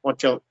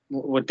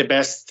the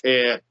best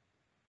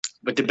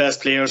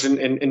players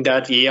in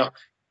that year.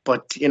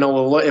 But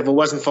if it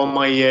wasn't for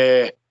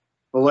my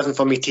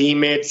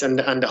teammates and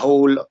the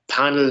whole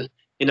panel,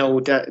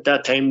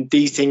 that time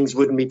these things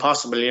wouldn't be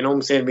possible. You know what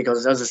I'm saying?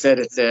 Because as I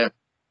said,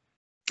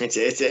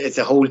 it's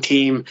a whole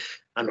team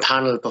and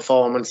panel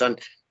performance. And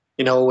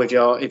if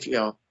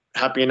you're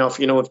happy enough,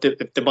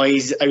 if the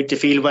boys out the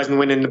field wasn't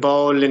winning the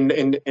ball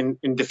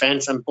in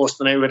defence and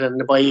busting out with it, and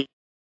the boys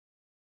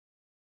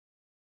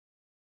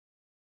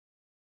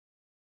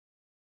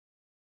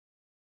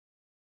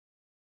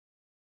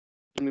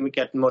we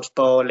get much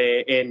ball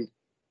in,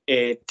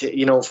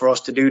 for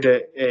us to do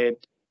the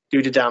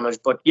damage.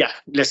 But yeah,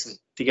 listen,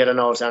 to get an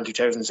All-Star in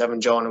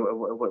 2007, John,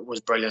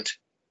 was brilliant.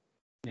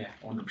 Yeah,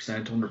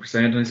 100%.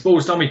 And I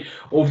suppose, Tommy,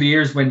 over the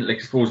years when,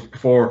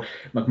 before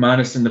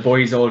McManus and the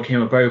boys all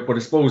came about, but I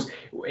suppose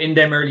in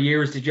them early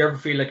years, did you ever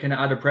feel like kind of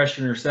added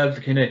pressure on yourself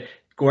to kind of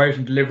go out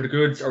and deliver the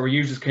goods, or were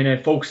you just kind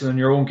of focusing on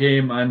your own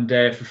game and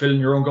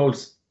fulfilling your own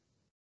goals?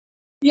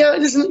 Yeah,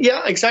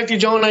 exactly,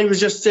 John. I was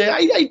just,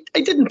 I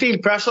didn't feel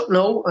pressure.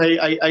 No,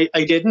 I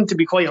didn't. To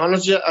be quite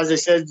honest with you, as I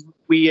said,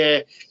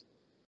 we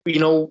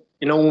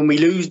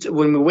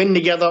when we win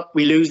together,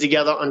 we lose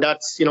together, and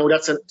that's an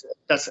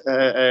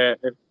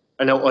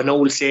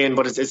old saying,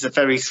 but it's a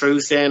very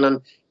true saying.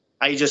 And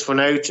I just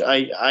went out.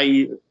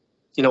 I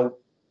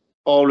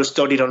always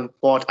studied on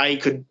what I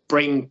could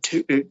bring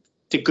to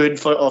the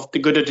good of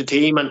the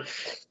team. And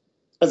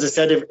as I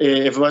said, if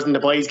it wasn't the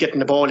boys getting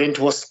the ball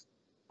into us,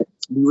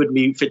 we wouldn't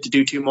be fit to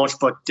do too much.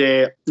 But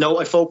no,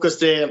 I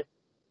focused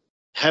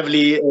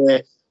heavily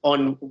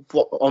on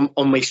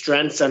my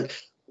strengths and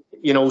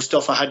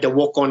stuff I had to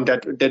work on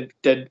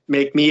that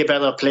make me a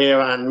better player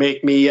and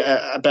make me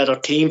a better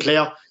team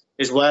player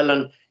as well.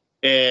 And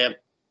I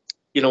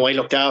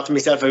looked after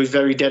myself. I was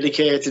very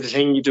dedicated to the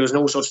thing. There was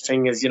no such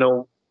thing as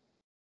when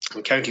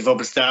county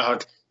football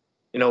started.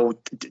 The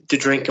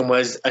drinking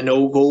was a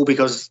no-go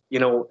because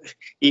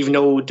even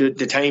though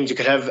the times you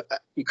could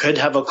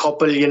have a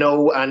couple, and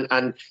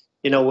on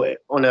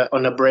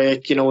a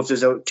break, if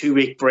there's a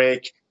 2-week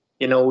break,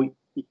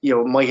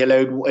 might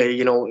allow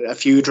a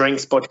few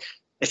drinks, but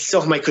it's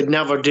something I could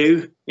never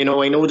do. I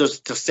know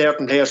there's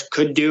certain players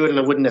could do it and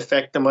it wouldn't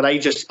affect them, but I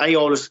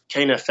always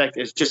kind of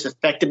it just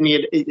affected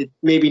me. It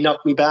maybe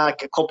knocked me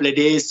back a couple of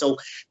days, so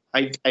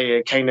I'd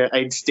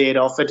stayed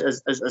off it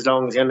as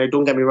long as. And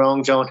don't get me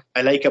wrong, John,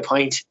 I like a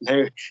pint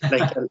now.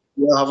 Like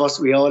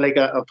we all like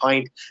a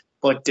pint.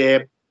 But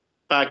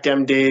back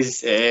them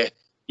days, I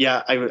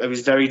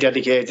was very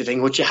dedicated to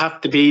things, which you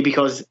have to be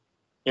because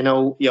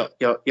you're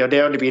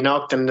there to be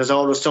knocked, and there's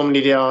always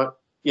somebody there,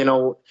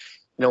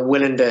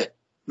 willing to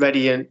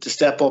ready and to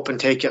step up and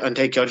take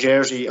your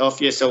jersey off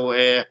you. So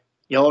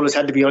you always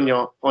had to be on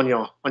your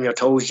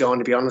toes, John.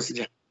 To be honest with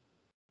you.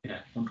 Yeah,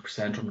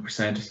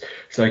 100%.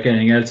 It's like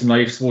anything else in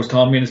life, I suppose,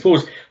 Tommy. And I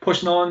suppose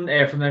pushing on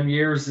from them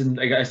years, and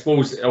I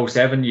suppose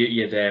 07,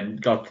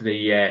 you'd got to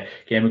the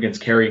game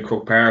against Kerry in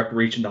Croke Park,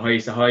 reaching the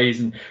highest of highs.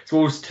 And I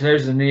suppose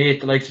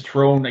 2008, the likes of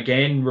Tyrone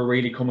again were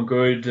really coming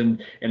good,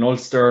 and in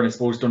Ulster, and I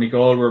suppose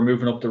Donegal were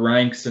moving up the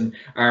ranks, and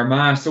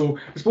Armagh. So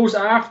I suppose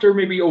after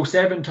maybe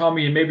 07,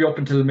 Tommy, and maybe up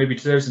until maybe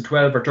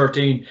 2012 or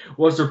 13,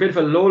 was there a bit of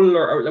a lull,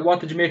 or what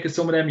did you make of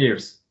some of them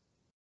years?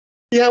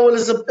 Yeah, well,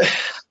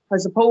 I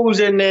suppose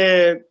in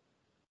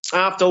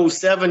after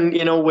 07,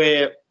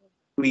 where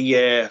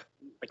I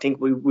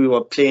think we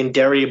were playing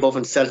Derry above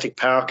in Celtic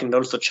Park in the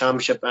Ulster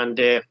Championship, and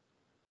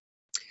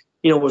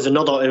it was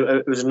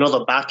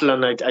another battle,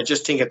 and I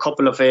just think a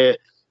couple of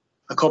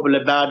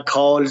bad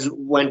calls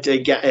went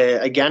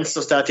against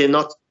us that day.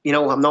 Not,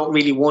 I'm not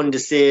really one to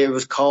say it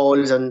was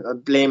calls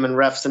and blaming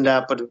refs and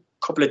that, but a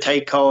couple of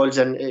tight calls,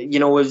 and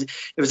it was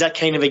that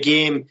kind of a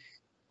game.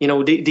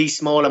 These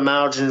smaller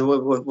margins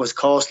was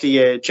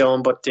costly,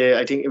 John. But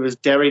I think it was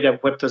Derry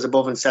that whipped us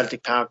above in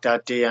Celtic Park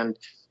that day, and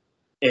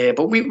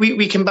but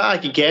we came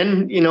back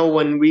again.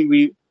 When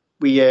we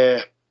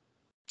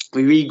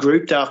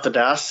regrouped after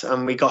that,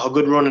 and we got a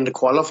good run in the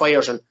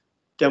qualifiers, and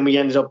then we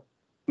ended up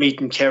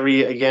meeting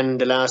Kerry again.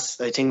 I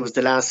think it was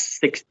the last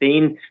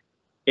 16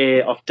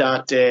 of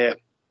that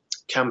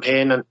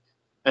campaign, and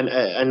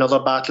another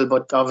battle.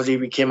 But obviously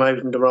we came out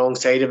on the wrong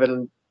side of it,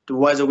 and there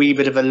was a wee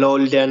bit of a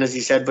lull then, as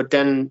he said. But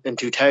then in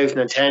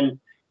 2010,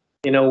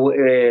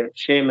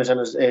 Seamus and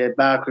his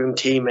backroom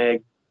team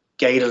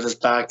guided us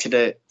back to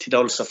the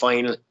Ulster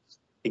final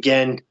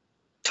again.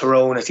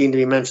 Tyrone, I seem to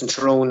be mentioning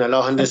Tyrone a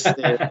lot in this. But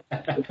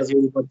as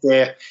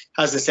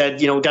I said,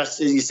 that's,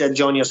 as you said,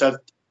 John, yourself,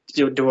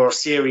 there were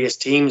serious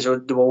teams.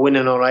 They were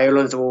winning our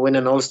Irelands, they were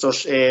winning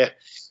Ulsters.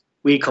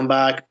 We come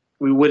back,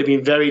 we would have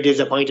been very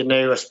disappointed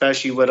now,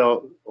 especially with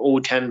our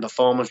 0-10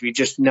 performance. We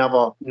just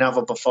never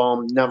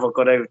performed, never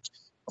got out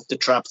of the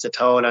traps at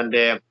all. And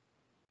as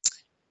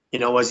you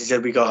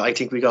said, I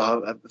think we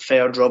got a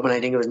fair drubbing.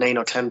 I think it was 9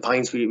 or 10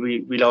 points.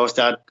 We lost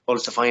that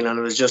Ulster final, and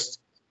it was just.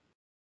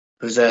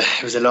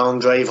 It was a long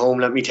drive home,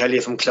 let me tell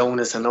you, from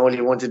Clonus, and all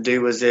you wanted to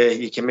do was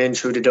you came in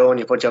through the door and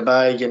you put your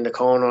bag in the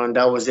corner, and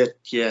that was it.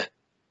 Yeah,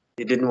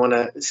 you didn't want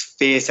to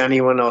face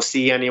anyone or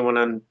see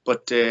anyone,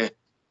 but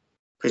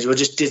because you were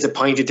just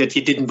disappointed that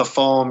you didn't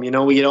perform.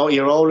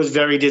 You're always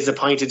very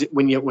disappointed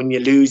when you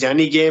lose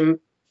any game,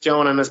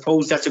 John, and I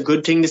suppose that's a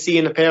good thing to see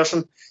in a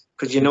person,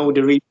 because they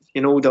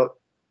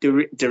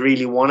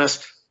really want it.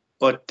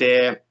 But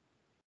it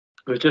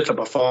was just a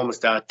performance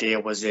that day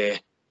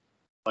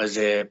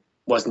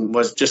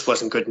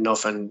wasn't good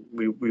enough, and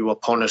we were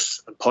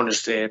punished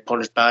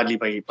badly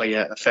by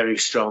a very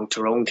strong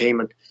Tyrone team.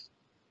 And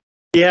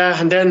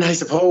and then I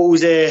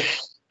suppose I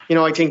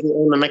think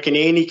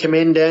McEnany came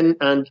in then,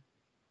 and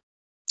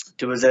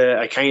there was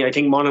I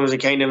think Monaghan was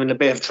kind of in a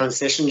bit of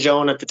transition,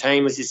 John, at the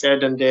time, as you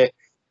said, and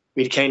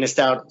we'd kind of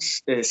start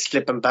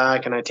slipping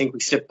back, and I think we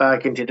slipped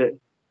back into the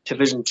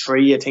Division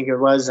 3, I think it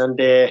was, and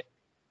it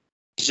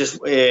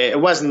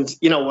wasn't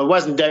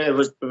down. It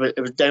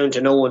was down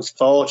to no one's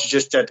fault. It's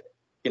just that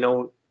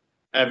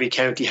every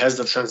county has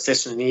their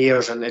transition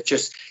years, and it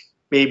just,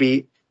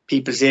 maybe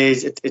people say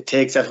it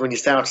takes that when you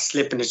start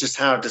slipping, it's just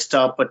hard to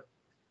stop. But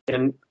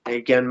then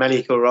again,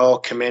 Malachy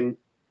O'Rourke came in.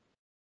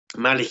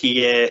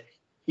 Malachy,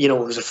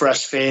 was a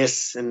fresh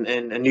face and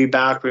a new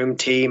backroom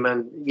team,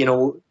 and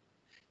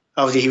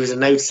obviously he was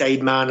an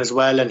outside man as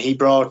well, and he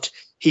brought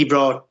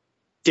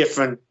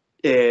different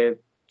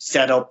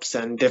setups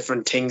and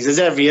different things, as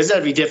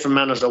every different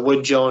manager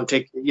would, John,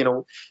 take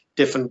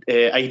different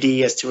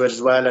ideas to it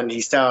as well, and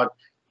he started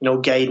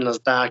guiding us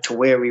back to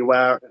where we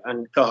were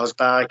and got us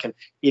back, and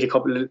he had a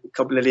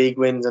couple of league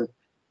wins and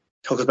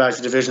took us back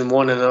to Division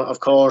 1, and of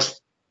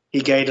course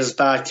he guided us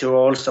back to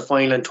our Ulster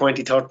final in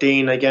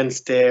 2013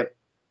 against a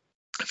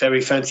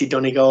very fancy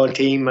Donegal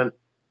team, and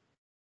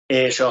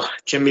so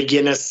Jim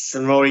McGuinness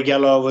and Rory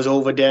Geller was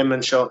over them,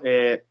 and so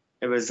it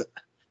was,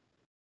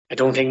 I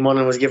don't think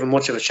Monaghan was given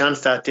much of a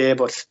chance that day,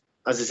 but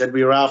as I said,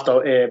 we were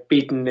after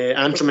beating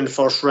Antrim in the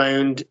first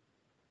round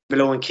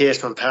below in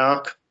Caseman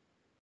Park,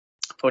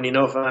 funny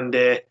enough, and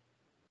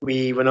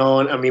we went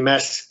on and we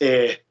met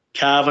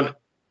Cavan,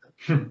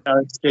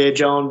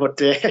 John, but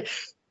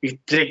we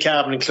played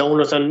Cavan and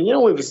Clonus, and it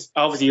was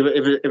obviously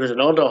it was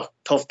another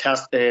tough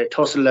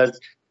tussle, as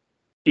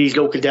these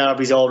local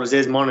derbies always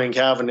is. Monaghan and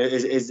Cavan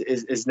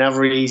is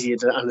never easy,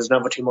 and there's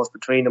never too much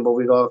between them. But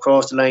we got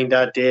across the line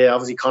that day.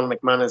 Obviously, Conor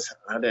McManus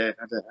had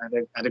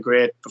a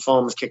great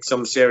performance, kicked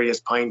some serious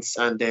points,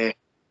 and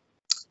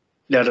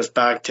led us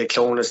back to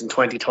Clonus in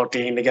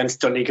 2013 against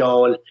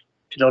Donegal to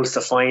the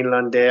Ulster final.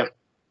 And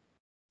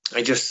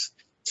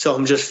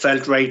something just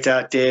felt right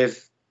that day.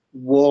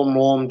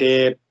 Warm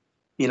day,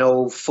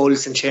 full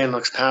St. Shane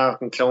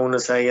Park in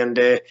Clonus, and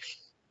it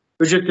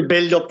was just the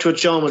build up to it,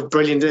 John, was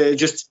brilliant.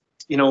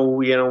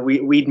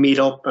 We'd meet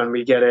up and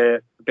we'd get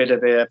a bit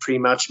of a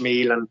pre-match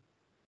meal and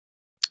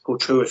go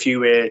through a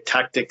few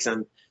tactics,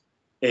 and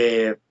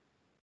then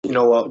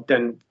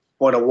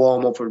what a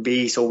warm up would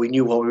be. So we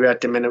knew what we were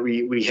at the minute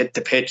we hit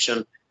the pitch,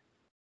 and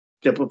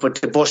but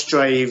the bus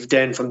drive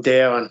then from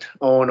there and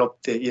on up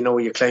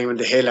you're climbing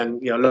the hill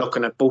and you're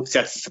looking at both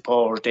sets of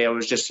support. There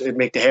was just, it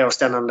make the hair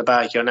stand on the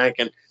back of your neck,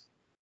 and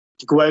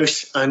to go out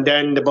and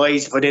then the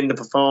boys put in the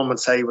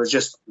performance, I was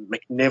just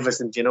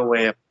magnificent.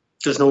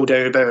 There's no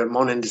doubt about it.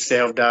 Monaghan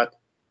deserved that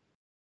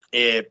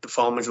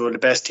performance. We were the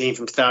best team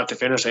from start to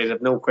finish. I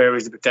have no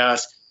queries about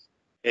that.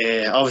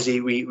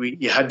 Obviously,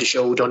 you had to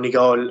show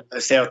Donegal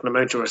a certain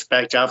amount of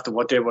respect after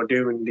what they were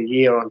doing the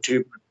year or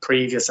two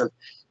previous, and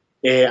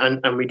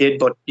we did.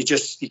 But you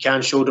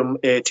can't show them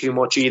too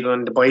much either.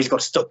 And the boys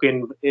got stuck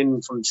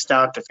in from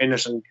start to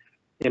finish, and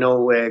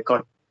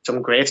got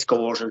some great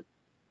scores. And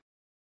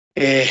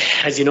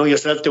as you know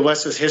yourself, the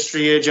West was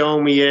history,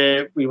 John.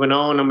 We went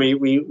on and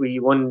we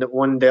won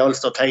the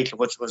Ulster title,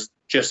 which was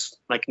just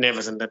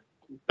magnificent.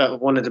 That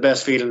one of the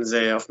best feelings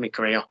of my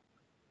career.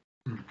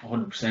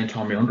 100%,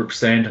 Tommy,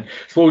 100%. I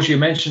suppose you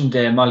mentioned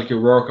Malachy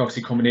O'Rourke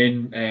obviously coming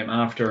in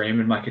after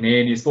Eamon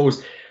McEnany. I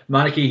suppose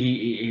Malachy,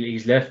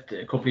 he's left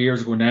a couple of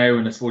years ago now,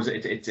 and I suppose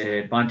it's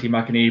Banty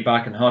McEnany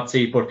back in hot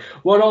seat. But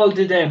what all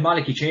did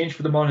Malachy change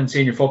for the Monaghan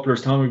senior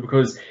footballers, Tommy?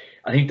 Because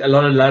I think a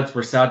lot of the lads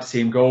were sad to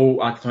see him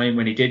go at the time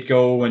when he did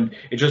go, and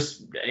it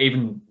just,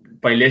 even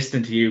by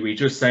listening to you, he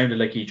just sounded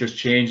like he just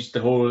changed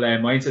the whole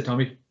mindset,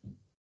 Tommy.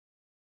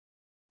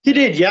 He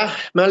did, yeah.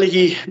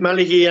 Malachy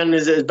and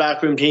his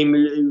backroom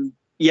team,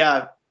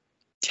 yeah.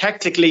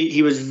 Tactically,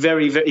 he was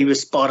he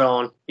was spot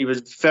on. He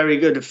was very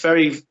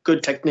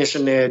good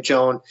technician there,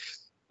 John.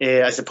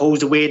 I suppose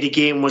the way the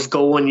game was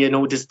going,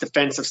 this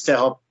defensive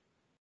setup,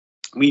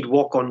 we'd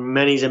work on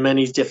many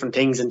different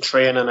things in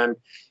training, and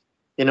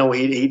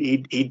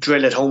he'd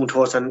drill it home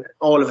to us, and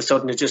all of a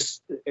sudden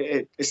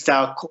it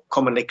started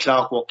coming like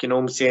clockwork. You know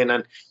what I'm saying?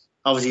 And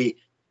obviously,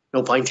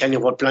 no point telling you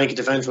what blanket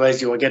defence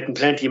was. You were getting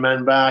plenty of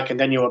men back, and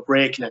then you were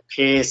breaking at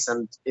pace,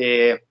 and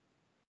he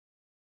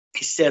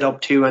set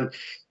up too. And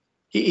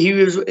he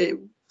was.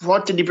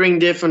 What did he bring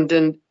different?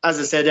 And as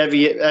I said,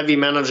 every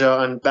manager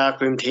and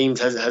backroom teams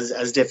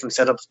has different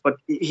setups. But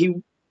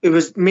it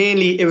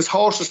was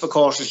horses for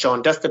courses,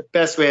 John. That's the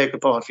best way I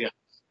could put it for you.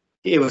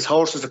 It was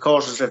horses for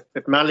courses.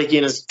 If Malachy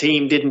and his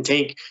team didn't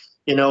think,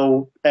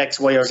 X,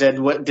 Y, or Z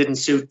didn't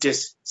suit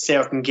this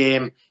certain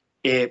game,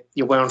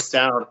 you weren't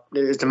starting.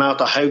 It's no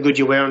matter how good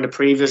you were in the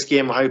previous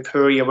game or how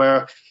poor you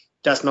were.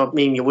 That's not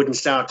mean you wouldn't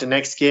start the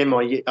next game,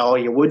 or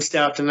you would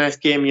start the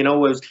next game.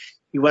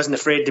 He wasn't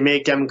afraid to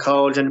make them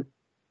calls. And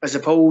I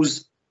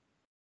suppose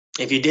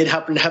if you did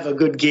happen to have a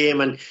good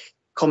game and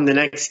come the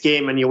next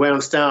game and you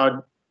weren't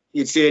started,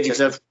 you'd say to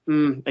yourself,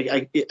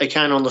 I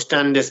can't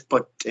understand this.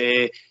 But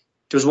there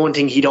was one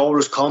thing: he'd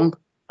always come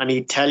and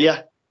he'd tell you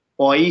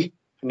why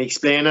and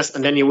explain us,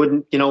 and then you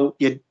wouldn't,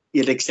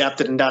 you'd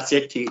accept it, and that's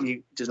it.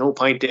 There's no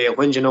point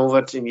whinging over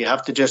it, and you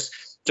have to just.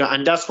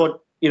 And that's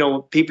what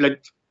people.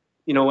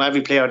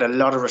 Every player had a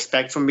lot of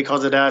respect from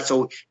because of that.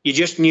 So you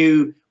just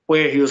knew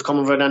where he was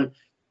coming from, and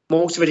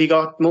most of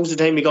the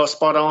time he got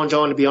spot on,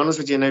 John. To be honest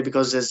with you now,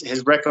 because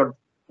his record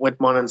with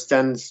Monaghan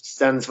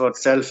stands for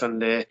itself,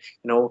 and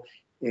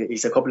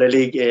he's a couple of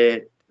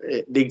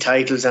league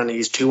titles, and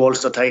he's 2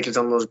 Ulster titles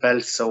on those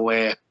belts. So.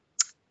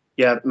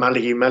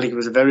 Malachy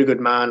was a very good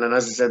man, and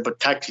as I said, but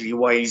tactically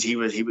wise, he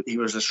was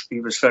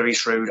very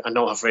shrewd and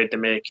not afraid to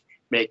make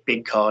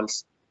big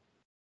calls.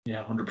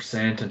 Yeah,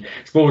 100%. And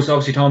I suppose,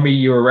 obviously, Tommy,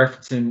 you were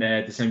referencing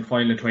the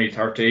semi-final in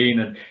 2013,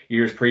 and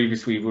years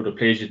previous we would have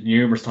played you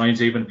numerous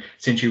times, even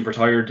since you've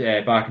retired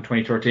back in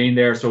 2013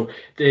 there. So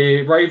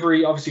the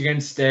rivalry, obviously,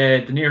 against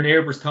the near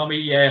neighbours,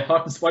 Tommy,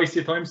 hot and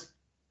spicy at times?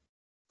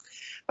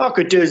 Oh,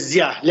 it does.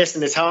 Yeah,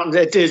 listen, it's hard.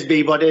 It does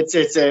be, but it's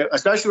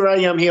especially where I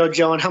am here,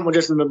 John. I'm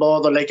just in the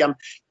border. Like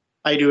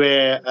I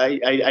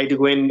do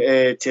go in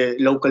to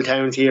local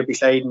towns here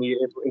beside me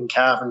in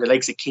Cavan, the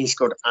likes of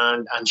Kingscourt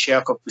and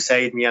Shercock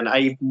beside me, and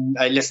I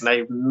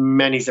have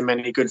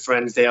many good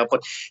friends there.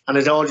 And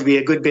it'd always be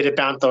a good bit of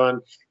banter,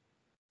 and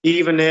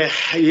even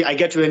I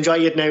get to enjoy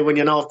it now when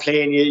you're not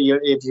playing.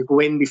 If you go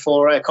in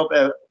before a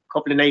couple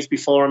of nights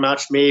before a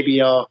match,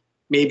 maybe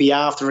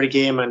after a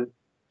game, and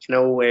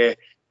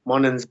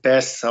Monaghan's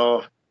best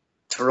or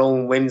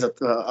Tyrone wins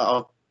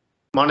or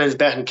Monaghan's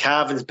best and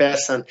Cavan's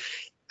best, and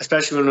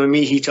especially when we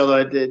meet each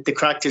other, the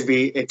crack just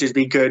be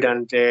good.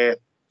 And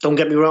don't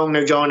get me wrong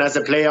now, John, as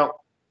a player,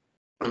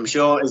 I'm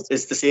sure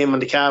it's the same on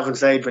the Cavan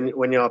side.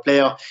 When you're a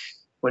player,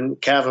 when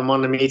Cavan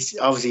Monaghan meets,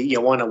 obviously you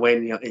want to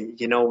win.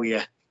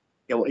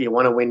 You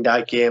want to win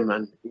that game,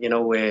 and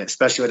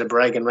especially with the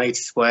bragging rights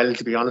as well.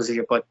 To be honest with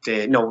you, but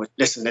no,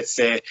 listen, it's.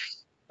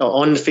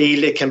 On the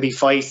field, it can be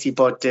feisty,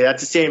 but at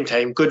the same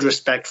time, good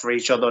respect for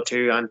each other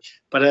too.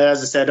 But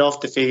as I said, off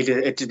the field,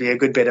 it'd be a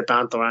good bit of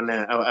banter and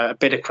a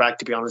bit of crack,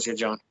 to be honest with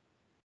you, John.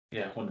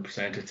 Yeah,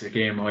 100%. It's a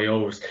game I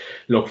always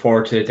look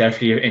forward to,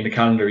 definitely in the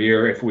calendar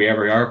year, if we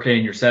ever are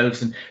playing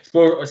yourselves. And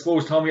I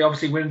suppose, Tommy,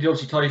 obviously winning the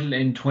Ulster title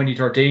in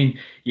 2013,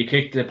 you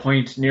kicked the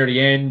point near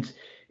the end.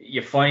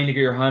 You finally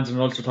get your hands on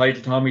an Ulster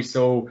title, Tommy.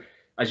 So,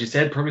 as you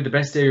said, probably the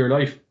best day of your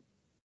life.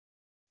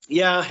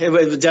 Yeah, it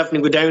would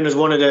definitely go down as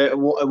one of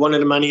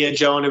the many,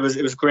 John. It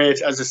was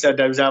great. As I said,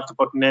 I was after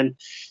putting in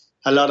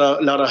a lot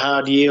of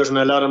hard years and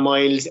a lot of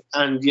miles,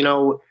 and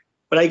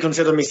but I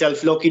consider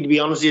myself lucky, to be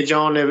honest with you,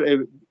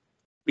 John,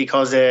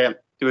 because there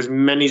was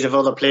many of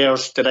other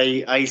players that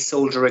I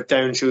soldier it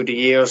down through the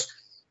years,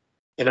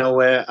 and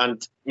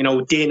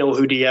they know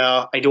who they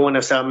are. I don't want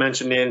to start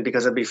mentioning names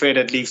because I'd be afraid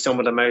I'd leave some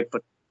of them out,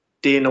 but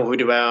they know who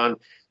they are. And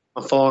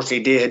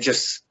unfortunately, they had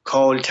just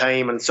called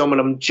time, and some of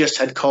them just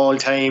had called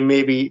time.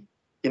 Maybe,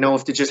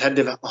 if they just had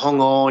hung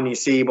on, you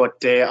see,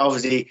 but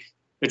obviously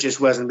it just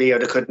wasn't me, or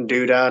they couldn't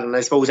do that. And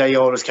I suppose I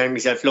always count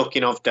myself lucky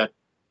enough that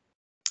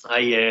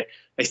I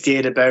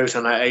stayed about,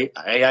 and I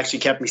actually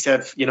kept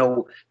myself,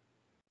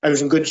 I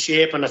was in good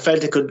shape, and I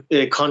felt I could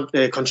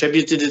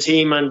contribute to the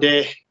team. And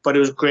but it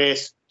was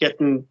great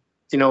getting,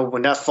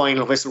 when that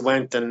final whistle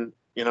went, and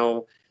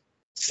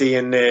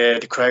seeing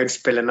the crowd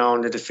spilling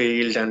onto the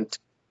field, and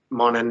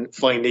Monaghan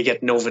finally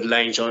getting over the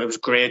line. So it was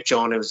great,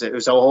 John. It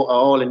was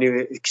all a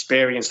new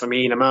experience for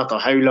me, no matter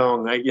how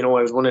long. I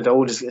was one of the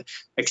oldest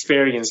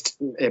experienced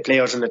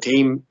players on the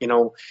team,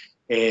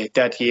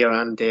 that year,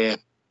 and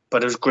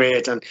but it was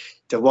great. And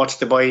to watch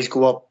the boys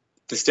go up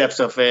the steps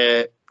of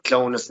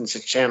Clonus and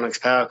St. Shamrock's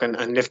Park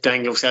and lift the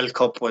Anglo-Cell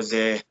Cup was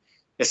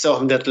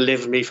something that will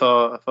live with me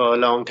for a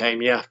long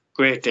time. Yeah,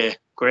 great day,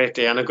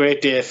 and a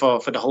great day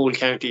for the whole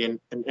county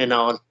in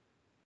all.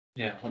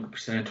 Yeah,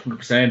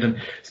 100%. And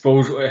I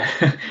suppose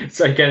it's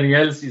like anything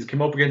else. He's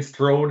come up against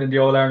Tyrone in the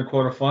All-Ireland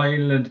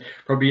quarter-final, and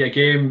probably a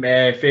game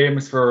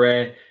famous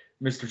for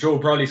Mr. Joe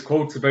Brawley's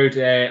quotes about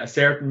a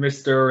certain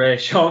Mr.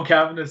 Sean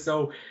Kavanagh.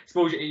 So I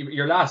suppose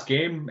your last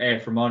game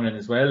for Monaghan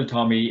as well,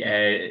 Tommy,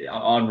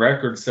 on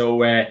record. So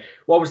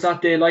what was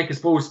that day like? I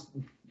suppose,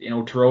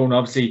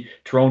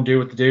 Tyrone do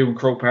what they do, and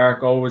Croke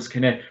Park always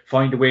kind of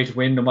find a way to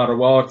win no matter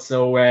what.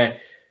 So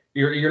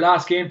your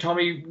last game,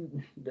 Tommy,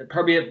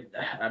 probably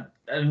a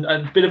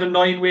bit of a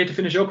annoying way to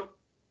finish up.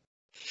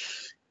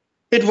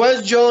 It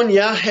was, John.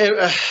 Yeah,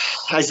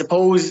 I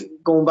suppose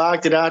going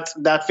back to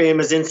that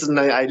famous incident.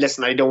 I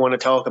don't want to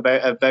talk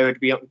about it, to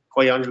be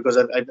quite honest, because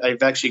I've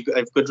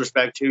good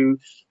respect too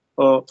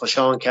for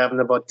Sean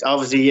Kavanagh, but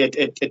obviously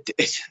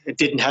it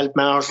didn't help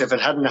Mars. If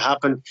it hadn't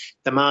happened,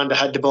 the man that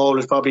had the ball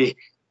was probably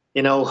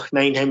 9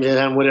 times out of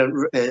 10 would have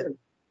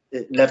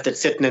left it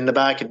sitting in the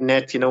back of the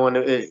net. And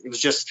it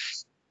was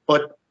just,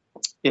 but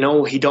he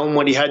done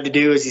what he had to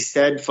do, as he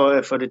said,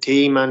 for the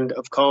team. And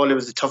of course, it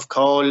was a tough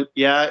call.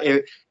 Yeah,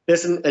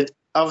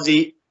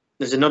 obviously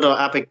there's another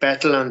epic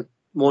battle, and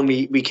one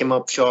we came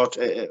up short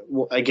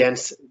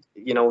against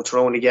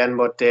Tyrone again.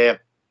 But it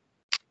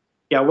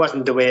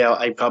wasn't the way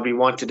I probably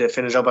wanted to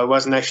finish up. I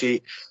wasn't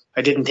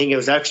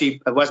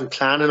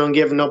planning on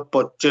giving up,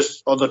 but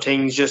just other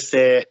things, just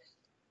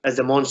as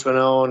the months went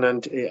on,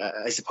 and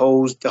I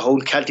suppose the whole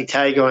Celtic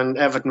Tiger and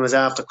everything was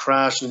after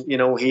crashing,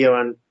 here,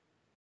 and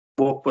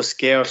work was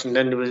scarce, and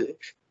then there was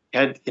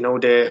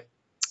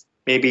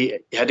maybe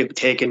you had to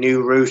take a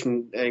new route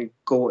and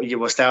go. You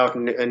were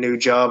starting a new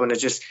job, and it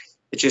just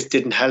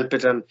didn't help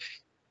it. And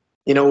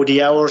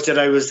the hours that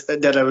I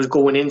was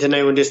going into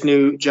now in this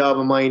new job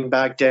of mine,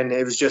 back then,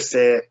 it was just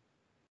it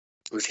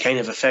was kind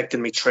of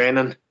affecting me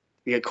training, to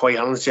be quite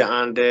honest with you.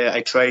 And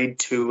I tried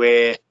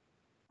to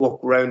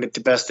work around it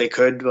the best I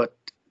could, but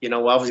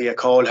obviously a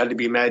call had to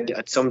be made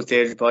at some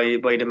stage by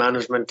the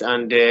management,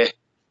 and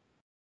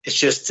it's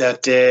just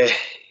that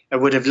I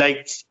would have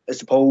liked, I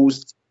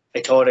suppose,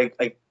 I thought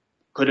I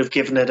could have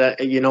given it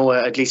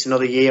at least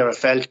another year. I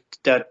felt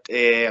that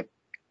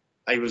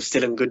I was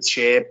still in good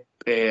shape,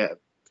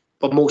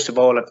 but most of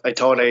all, I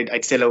thought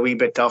I'd still a wee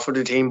bit tough for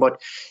the team.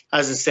 But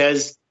as it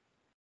says,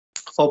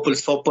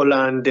 football's football,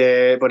 and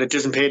but it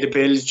doesn't pay the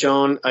bills,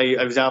 John.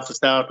 I was after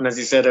starting, as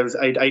you said,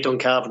 I done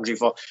carpentry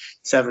for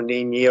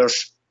 17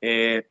 years,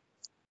 with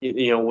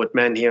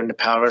men here in the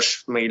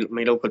parish, my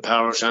local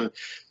parish, and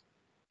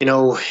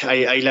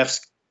I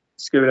left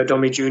school. I'd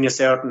done my junior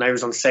cert, and I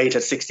was on site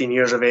at 16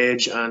 years of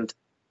age and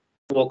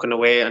walking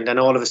away. And then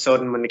all of a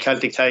sudden, when the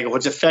Celtic Tiger,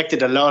 which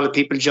affected a lot of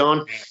people,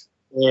 John,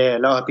 a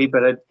lot of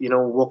people had,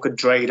 work had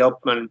dried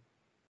up. And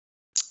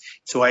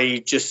so I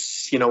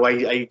just,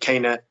 I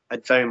kind of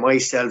had found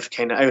myself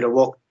kind of out of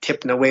work,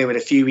 tipping away with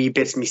a few wee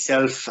bits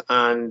myself.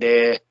 And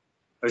I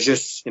was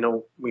just,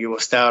 we were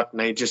starting.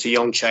 I was just a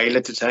young child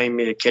at the time.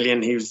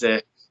 Killian, he was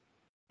the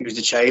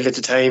child at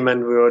the time,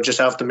 and we were just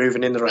after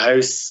moving into the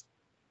house,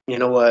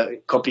 a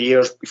couple of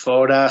years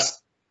before that.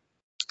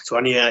 So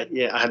I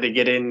had to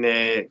get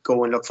in,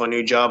 go and look for a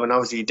new job, and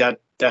obviously that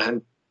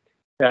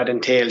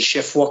entails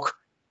shift work.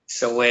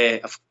 So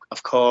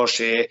of course,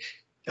 the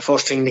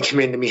first thing that came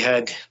into my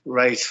head,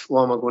 right,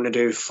 what am I going to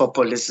do?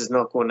 Football, this is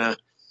not going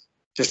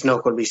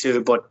to be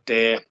suited, but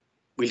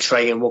we'll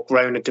try and work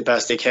around it the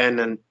best I can.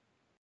 And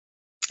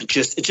it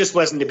just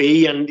wasn't to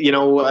be. And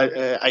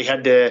I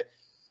had to,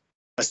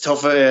 as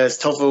tough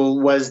it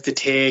was to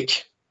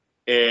take,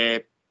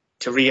 to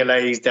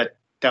realise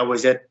that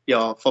was it.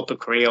 Football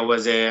career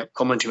was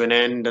coming to an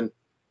end, and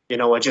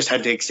I just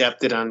had to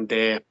accept it.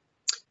 And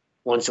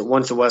once it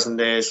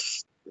wasn't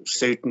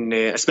suiting,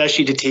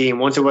 especially the team,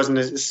 once it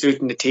wasn't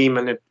suiting the team,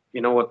 and if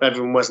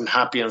everyone wasn't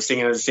happy and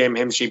singing the same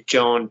hymn sheet,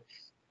 John,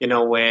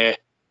 a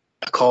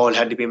call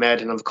had to be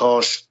made. And of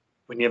course,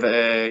 when you have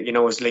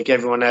it's like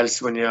everyone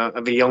else, when you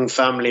have a young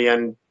family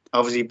and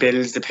obviously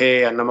bills to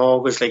pay and the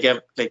mortgage, like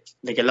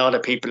a lot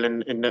of people in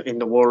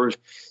the world,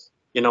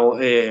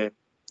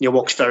 your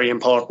work's very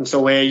important.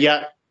 So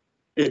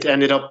it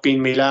ended up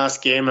being my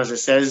last game, as it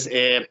says.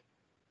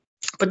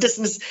 But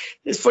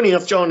it's funny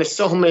enough, John. It's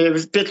something I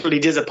was bitterly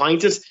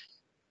disappointed.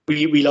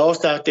 We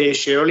lost that day,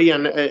 surely,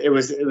 and it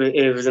was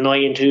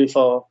annoying too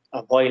for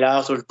a while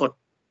afterwards. But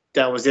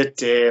that was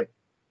it.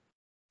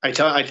 I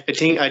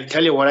think I'd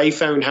tell you what I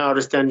found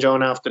hardest then,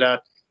 John, after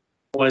that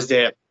was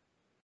the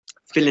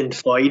filling the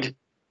void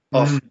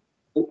of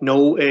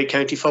no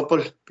county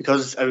football,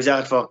 because I was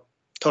at it for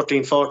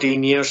 13,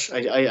 14 years.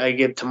 I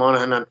gave to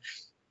Monaghan, and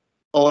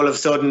all of a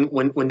sudden,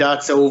 when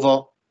that's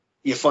over,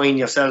 you find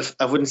yourself,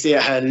 I wouldn't say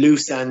I had a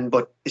loose end,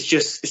 but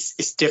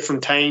it's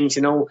different times,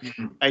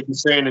 Mm-hmm. I'd been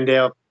training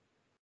there,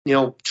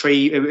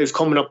 it was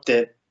coming up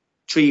to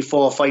 3,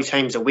 4, 5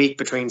 times a week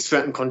between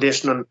strength and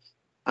conditioning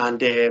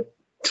and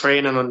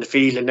training on the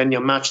field, and then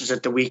your matches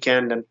at the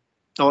weekend. And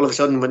all of a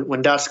sudden,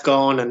 when that's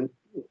gone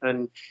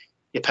and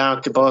you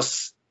park the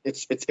bus,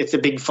 it's a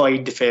big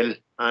void to fill.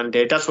 And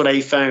that's what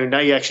I found.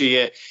 I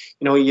actually,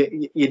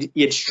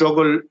 you'd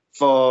struggle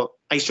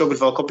I struggled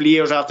for a couple of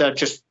years after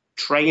just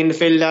trying to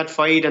fill that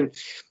void. And,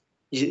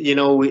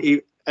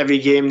 every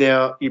game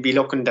there, you'd be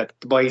looking at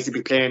the boys to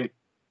be playing,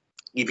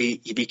 you'd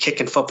be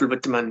kicking football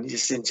with them, and you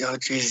just think, oh,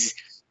 Jesus,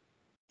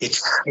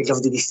 I'd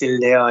love to be still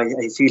there.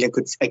 I feel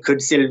I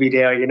could still be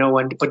there,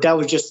 but that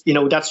was just,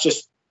 that's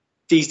just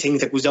these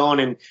things that goes on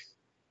in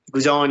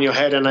your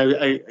head. And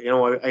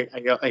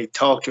I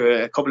talked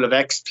to a couple of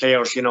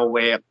ex-players,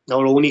 where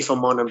not only from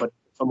Monaghan but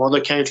from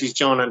other counties,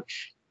 John, and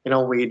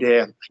we'd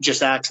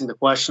just asked them the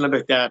question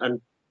about that,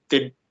 and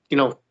they'd,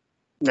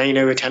 9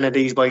 out of 10 of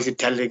these boys would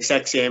tell the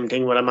exact same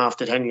thing what I'm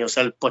after telling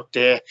yourself. But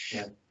as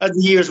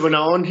the years went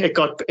on, it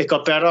got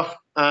better,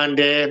 and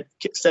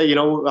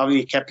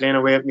obviously kept playing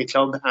away at my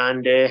club,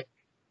 and that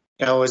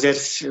was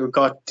it. We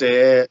got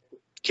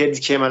kids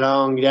came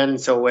along then,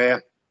 so I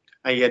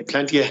had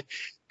plenty of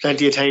time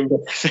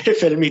to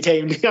fill me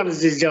time, to be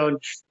honest with you, John.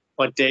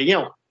 But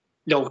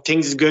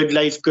things is good,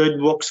 life's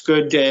good, work's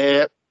good,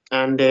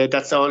 and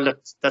that's all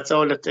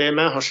that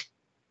matters.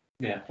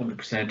 Yeah,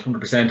 100%,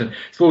 100%. And I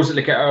suppose,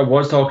 I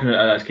was talking,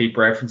 I keep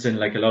referencing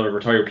a lot of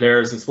retired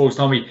players. I suppose,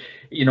 Tommy,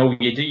 you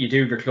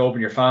do your club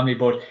and your family,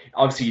 but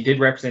obviously you did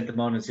represent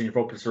them on in senior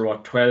football for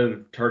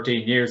 12,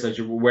 13 years, as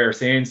you were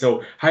saying.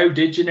 So how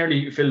did you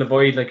nearly fill the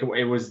void?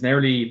 It was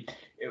nearly,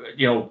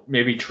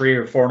 maybe 3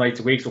 or 4 nights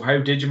a week. So how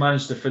did you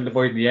manage to fill the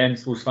void in the end? I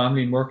suppose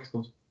family and work, I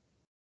suppose.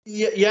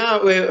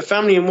 Yeah,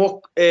 family and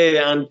work,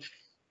 and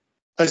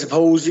I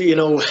suppose,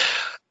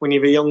 when you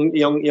have a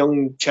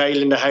young child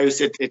in the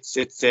house, it's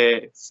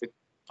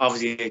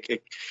obviously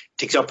it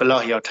takes up a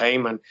lot of your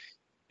time, and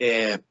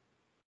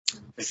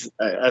as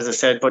I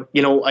said, but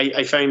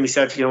I found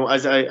myself,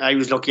 as I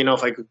was lucky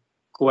enough, I could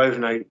go out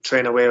and I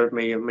train away with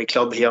my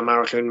club here,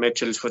 Marathon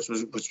Mitchells, which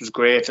was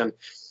great.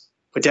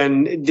 But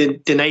then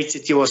the nights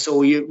that you were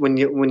when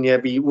you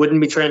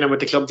wouldn't be training with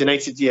the club, the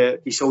nights that you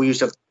be so used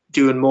to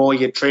doing more,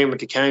 you'd train with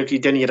the county,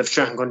 then you'd have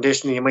strength and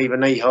conditioning, you might have a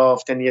night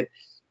off, then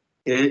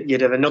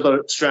you'd have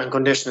another strength and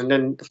conditioning,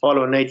 and then the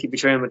following night you'd be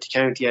training with the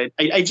county.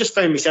 I just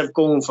found myself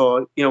going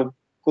for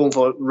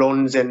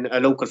runs in a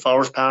local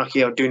forest park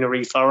here, doing a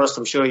Reed Forest.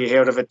 I'm sure you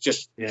heard of it,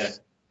 just near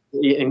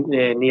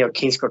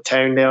Kingscourt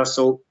town there.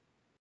 So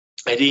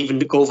I'd even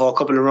go for a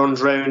couple of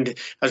runs round,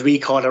 as we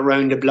call it,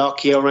 around the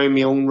block here, around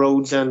my own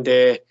roads, and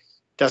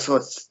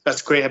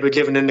that's great about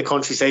living in the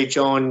countryside,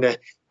 John.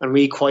 And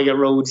really quiet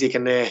roads, you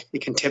can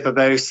tip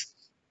about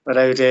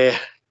without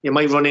you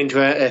might run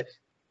into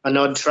an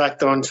odd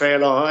tractor and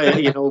trailer,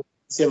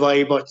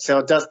 survive. But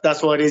so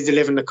that's what it is to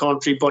live in the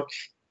country. But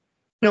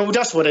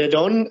that's what I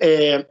done.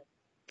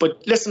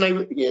 But listen,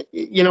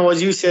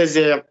 as you says,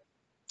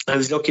 I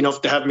was lucky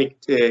enough to have my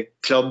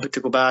club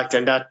to go back,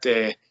 and that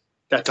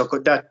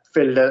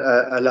filled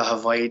a lot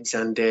of voids.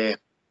 And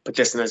but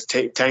listen, as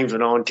times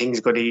went on, things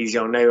got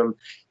easier. Now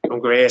I'm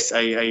great.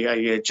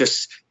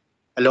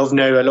 I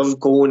love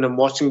going and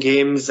watching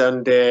games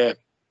and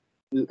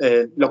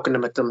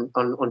looking at them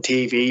on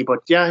TV. But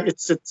yeah,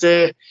 it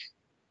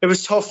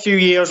was a tough few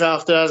years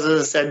after, as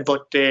I said,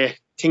 but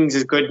things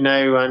is good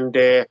now, and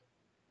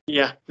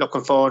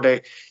looking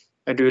forward.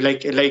 I do like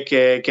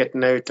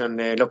getting out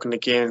and looking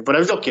at games. But I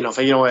was lucky enough,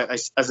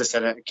 as I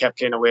said, I kept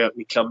playing away at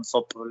my club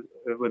football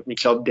with my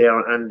club there,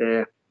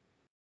 and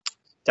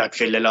that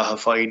filled a lot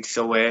of void.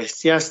 So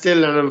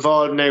still I'm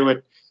involved now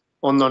with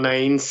under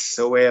 9s.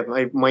 So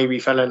my wee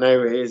fella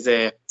now is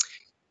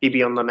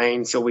BB under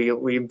 9. So we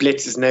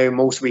blitzes now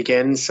most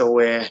weekends. So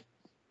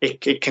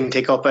it can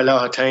take up a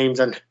lot of times.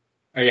 And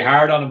are you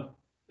hard on him?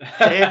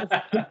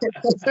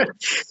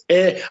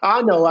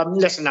 I know.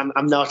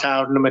 I'm not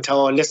hard on him at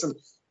all. Listen,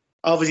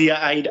 obviously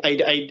I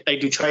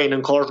do try and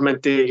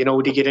encouragement to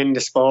to get in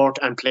the sport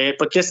and play it.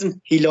 But listen,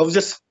 he loves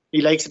it.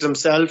 He likes it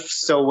himself.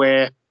 So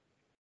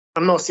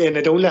I'm not saying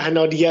I don't let him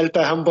yelp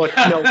at him, but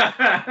as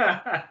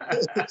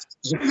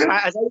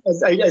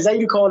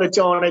I call it,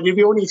 John, I'd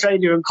be only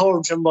trying to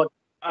encourage him. But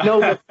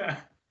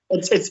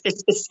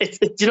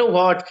it's you know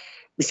what,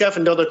 myself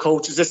and the other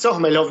coaches, it's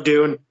something I love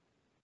doing.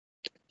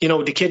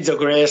 The kids are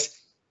great.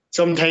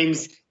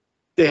 Sometimes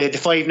the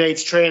 5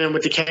 nights training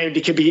with the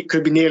county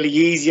could be nearly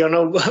easier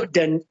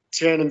than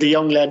training the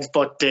young lads.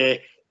 But they're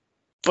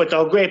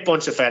a great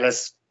bunch of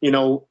fellas.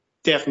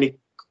 Definitely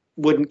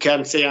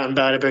can't say anything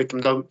bad about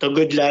them. They're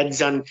good lads,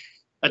 and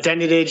at the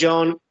end of the day,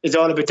 John, it's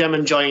all about them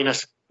enjoying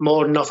it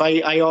more than enough.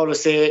 I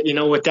always say, at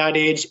that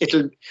age,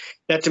 it'll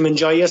let them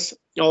enjoy it.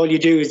 All you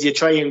do is you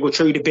try and go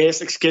through the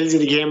basic skills of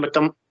the game with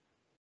them,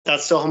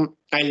 that's something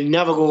I'll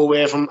never go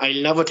away from.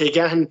 I'll never take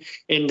anything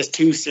in that's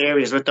too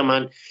serious with them.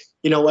 And,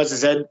 as I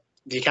said,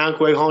 if you can't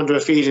go out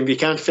 100 feet, and if you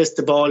can't fist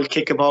the ball,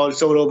 kick a ball,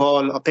 solo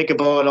ball, or pick a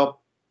ball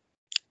up,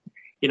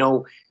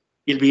 you'll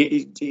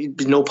be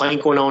no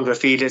point going 100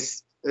 feet.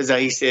 As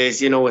I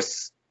says,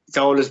 it's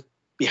always,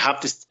 you have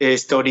to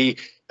study,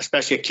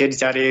 especially at kids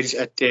that age,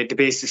 at the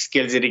basic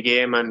skills of the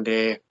game.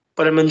 And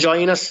but I'm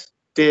enjoying it.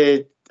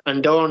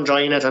 And they're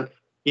enjoying it. And,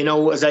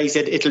 as I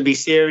said, it'll be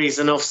serious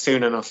enough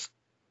soon enough.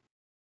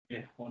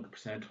 Yeah,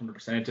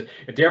 100%.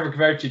 If they ever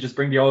convert you, just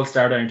bring the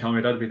All-Star down,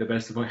 Tommy. That'd be the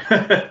best of it.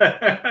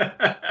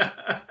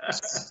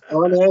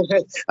 Oh, no,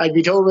 I'd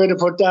be told where to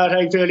put that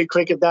out fairly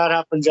quick if that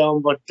happens,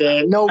 John. But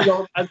no,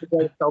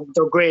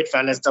 they're great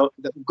fellas. They're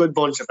a good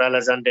bunch of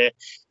fellas. And as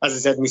I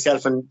said,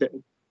 myself and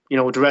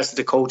the rest of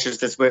the coaches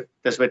that's with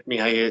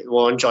me,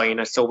 we're enjoying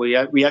it. So we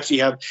actually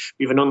have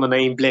an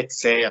under-9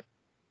 blitz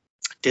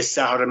this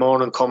Saturday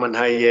morning coming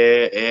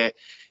in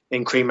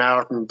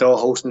Creamartin. They're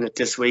hosting it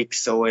this week.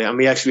 So and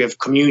we actually have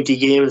community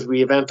games. We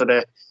have entered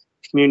the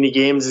community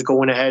games is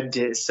going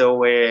ahead.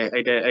 So I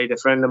had a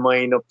friend of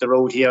mine up the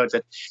road here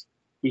that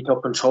he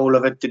took control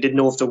of it. They didn't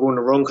know if they were going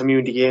to run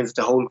community games,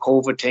 the whole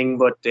COVID thing,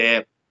 but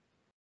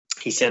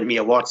he sent me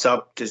a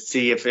WhatsApp to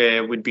see if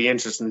we'd be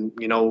interested in,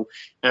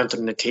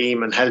 entering the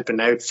team and helping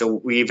out. So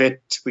we've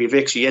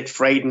actually hit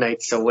Friday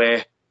night. So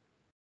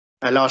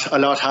a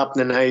lot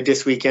happening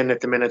this weekend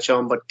at the minute,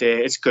 Sean. But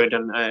it's good,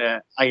 and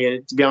to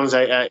be honest,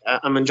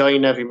 I'm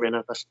enjoying every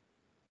minute of it.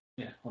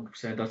 Yeah,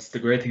 100%. That's the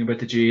great thing about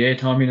the GAA,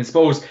 Tommy. And I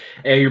suppose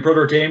your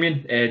brother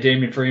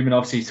Damien Freeman,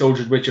 obviously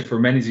soldiered with you for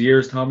many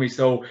years, Tommy.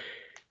 So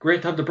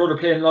great to have the brother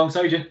playing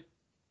alongside you.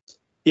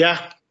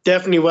 Yeah,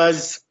 definitely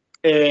was.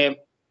 Brilliant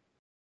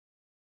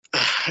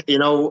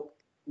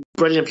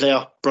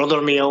player, brother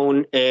of my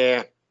own.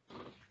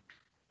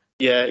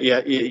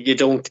 You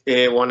don't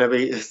want to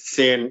be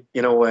saying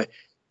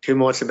too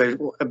much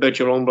about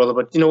your own brother,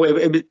 but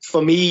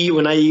for me,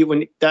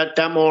 when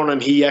that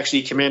morning he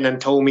actually came in and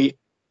told me,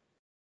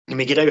 "Let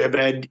me get out of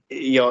bed.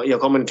 You're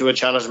coming to a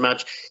challenge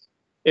match."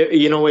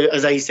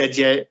 As I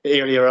said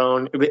earlier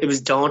on, it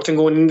was daunting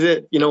going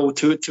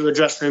into to a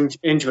dressing room,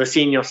 into a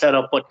senior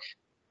setup, but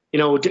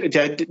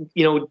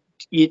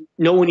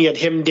knowing you had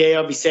him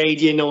there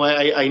beside you,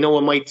 I know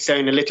it might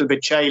sound a little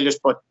bit childish,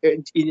 but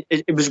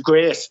it was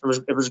great.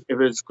 It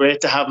was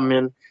great to have him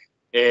in.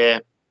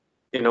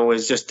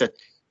 It's just that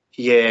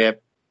he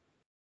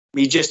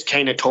just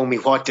kind of told me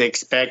what to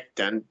expect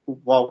and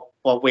what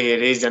way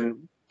it is,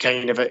 and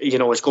kind of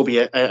it's going to be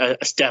a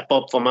step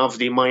up from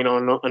obviously mine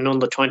on an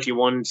under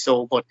 21.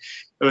 So, but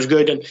it was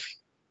good. And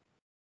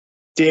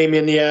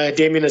Damien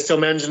is still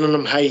mentioning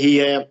him. How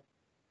he.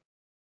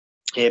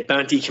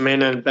 Banty came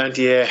in and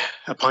Banty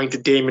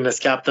appointed Damien as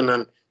captain,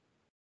 and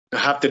I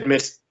have to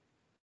admit,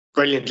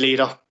 brilliant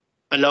leader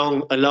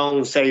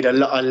alongside a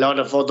lot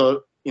of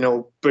other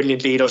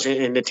brilliant leaders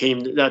in the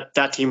team.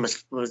 That team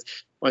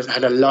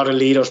had a lot of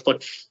leaders,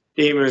 but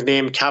Damien was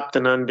named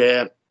captain, and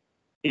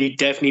he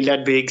definitely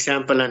led by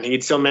example, and he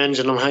had some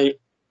engine on high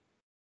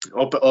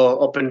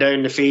up and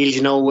down the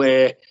field,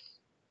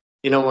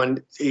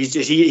 and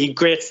he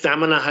great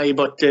stamina high.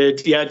 But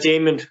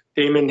Damien,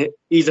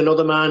 he's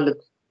another man that.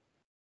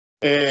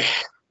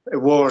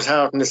 Wore his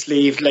heart on the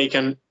sleeve,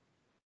 and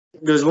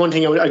there's one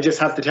thing I just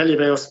have to tell you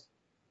about.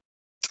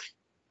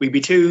 We'd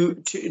be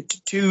too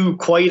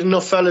quiet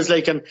enough, fellas.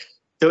 And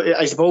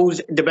I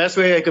suppose the best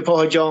way I could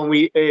put it, John,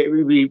 we'd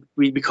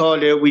be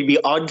called we'd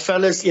be odd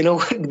fellas.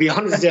 To be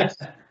honest,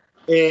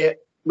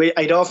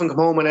 I'd often come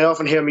home and I'd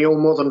often hear my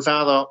own mother and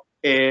father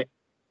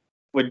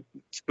would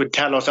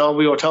tell us, "Oh,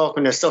 we were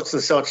talking to such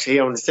and such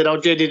here," and said, "Oh,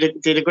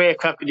 did a great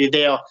crack with you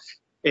there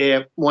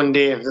one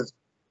day."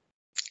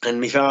 And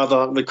my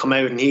father would come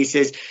out and he'd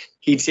say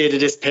to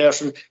this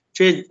person,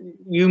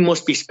 "You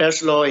must be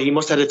special, or he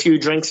must have had a few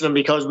drinks in him,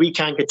 because we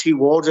can't get 2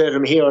 words out of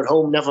him here at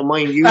home. Never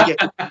mind you get."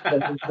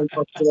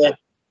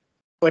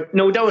 But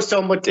no, that was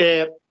something. But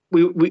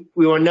we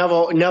were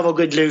never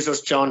good losers,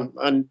 John.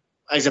 And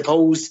I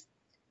suppose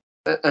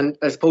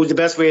the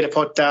best way to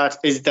put that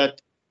is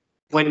that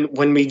when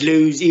we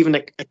lose, even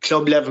at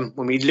club level,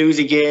 when we lose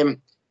a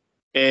game,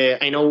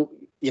 I know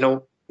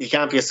you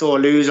can't be a sore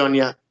loser on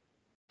you,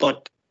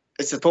 but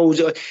I suppose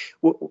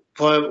what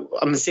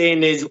I'm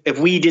saying is, if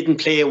we didn't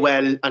play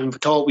well and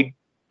thought we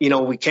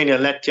kind of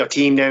let your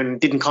team down and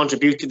didn't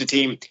contribute to the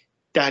team,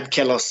 that'd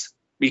kill us.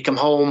 We'd come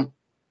home,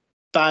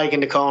 bag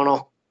in the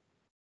corner,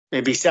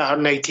 maybe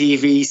Saturday night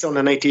TV,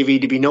 Sunday night TV.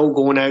 There'd be no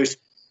going out.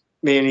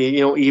 Maybe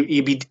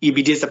you'd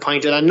be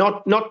disappointed, and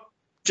not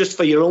just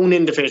for your own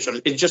individual.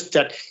 It's just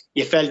that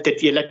you felt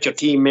that you let your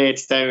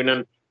teammates down,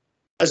 and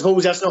I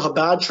suppose that's not a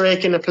bad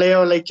trait in a player.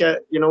 I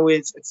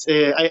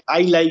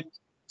like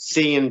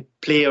seeing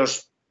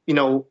players,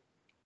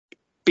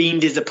 being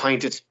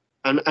disappointed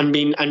and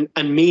being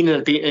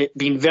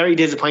very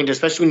disappointed,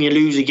 especially when you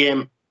lose a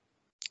game.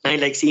 I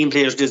like seeing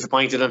players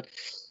disappointed. And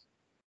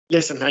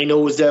listen, I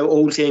know it's the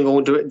old saying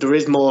going, there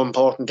is more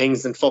important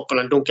things than football,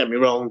 and don't get me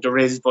wrong, there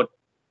is. But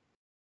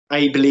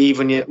I believe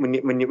when you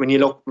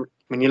look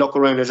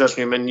around the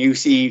dressing room and you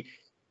see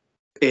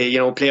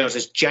players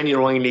is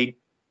genuinely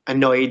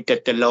annoyed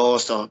that they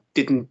lost or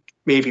didn't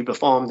maybe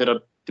perform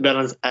to the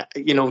balance.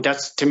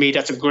 That's, to me,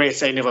 that's a great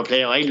sign of a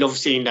player. I love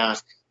seeing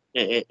that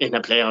in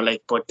a player,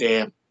 but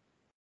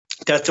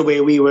that's the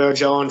way we were,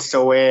 John.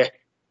 So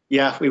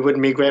we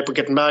wouldn't be great. But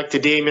getting back to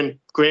Damien,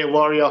 great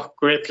warrior,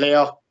 great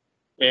player.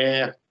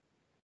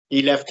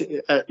 He left,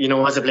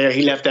 as a player,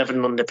 he left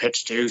Everton on the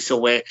pitch too.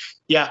 So but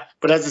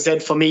as I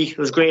said, for me, it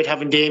was great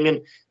having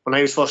Damien when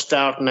I was first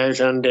starting out,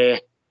 and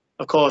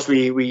of course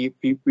we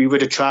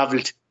would have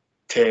travelled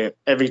to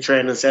every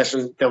training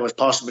session that was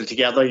possible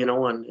together,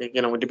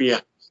 and to be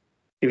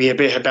a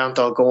bit of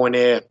banter going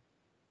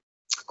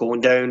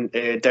down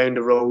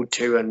the road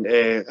too,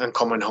 and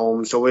coming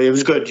home. So it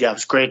was good. Yeah, it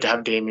was great to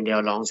have Damien there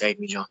alongside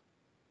me, John.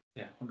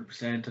 Yeah,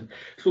 100%. And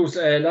I suppose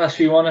last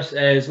few on it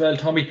as well,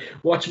 Tommy,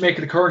 what you make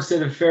of the current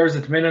state of affairs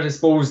at the minute? I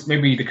suppose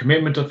maybe the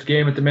commitment of the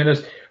game at the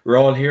minute. We're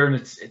all hearing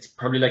it's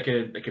probably like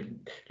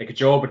a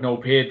job with no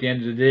pay at the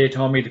end of the day,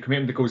 Tommy. The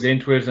commitment that goes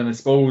into it, and I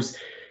suppose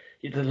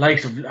the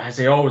likes of, as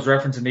I always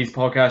reference in these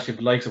podcasts, you have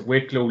the likes of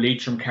Wicklow,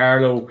 Leitrim,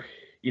 Carlow.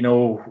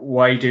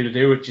 Why do they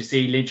do it? You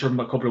see Leitrim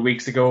a couple of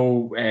weeks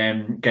ago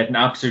getting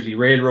absolutely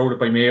railroaded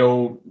by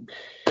Mayo.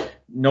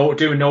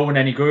 Doing no one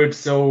any good.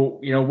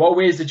 So, what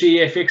way is the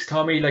GA fixed,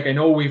 Tommy? I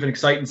know we've an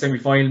exciting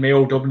semi-final,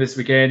 Mayo Dublin this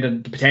weekend,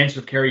 and the potential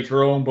of Kerry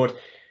Tyrone, but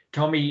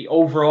Tommy,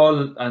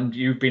 overall, and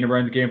you've been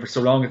around the game for so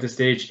long at this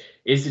stage,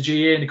 is the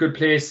GA in a good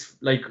place,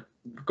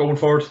 going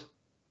forward?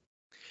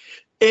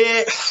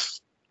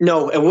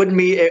 No, it wouldn't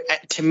be.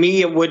 To me,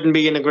 it wouldn't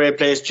be in a great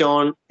place,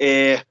 John.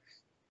 I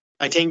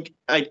think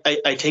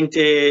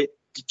the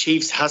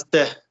Chiefs has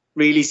to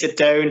really sit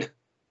down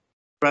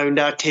around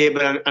that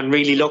table and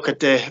really look at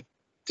the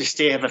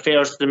state of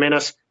affairs at the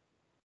minute.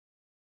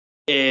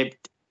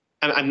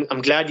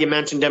 I'm glad you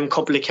mentioned them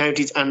couple of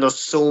counties, and there's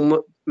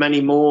so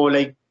many more,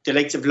 like the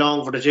likes of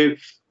Longford too.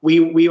 We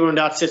were in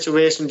that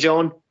situation,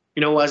 John.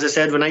 As I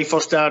said, when I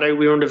first started out,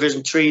 we were in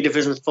Division 3,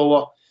 Division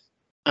 4,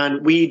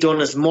 and we done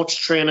as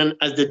much training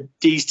as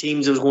these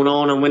teams was going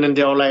on and winning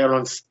the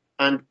All-Irelands.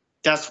 And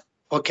that's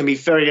what can be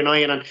very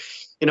annoying. And,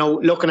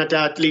 looking at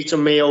that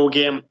Leitrim Mayo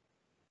game,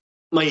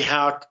 my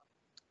heart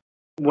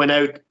went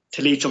out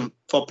to Leitrim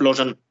footballers.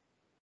 And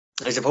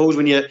I suppose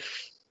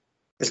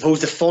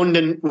the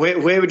funding,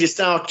 where would you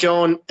start,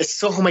 John? It's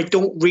something I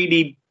don't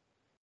really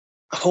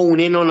hone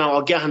in on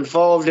or get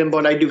involved in,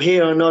 but I do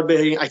hear another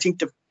bit. I think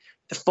the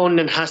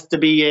funding has to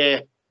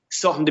be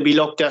something to be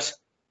looked at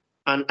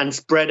and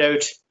spread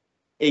out,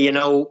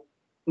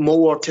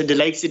 more to the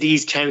likes of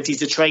these counties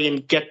to try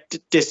and get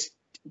this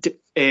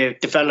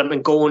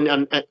development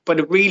going. But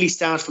it really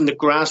starts from the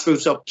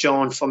grassroots up,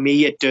 John. For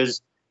me, it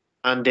does.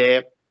 And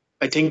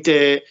I think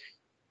the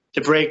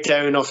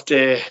breakdown of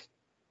the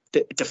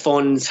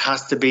funds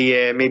has to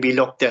be maybe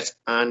looked at,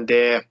 and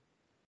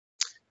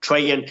try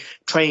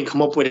and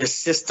come up with a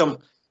system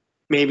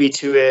maybe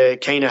to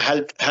kind of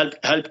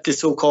help the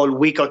so-called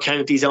weaker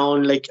counties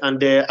on.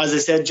 And as I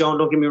said, John,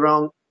 don't get me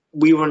wrong,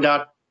 we were in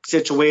that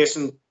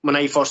situation when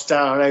I first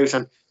started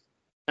out,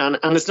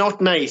 and it's not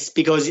nice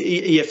because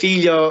you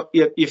feel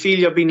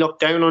you're being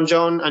looked down on,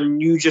 John,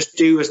 and you just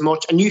do as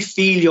much, and you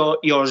feel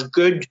you're as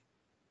good.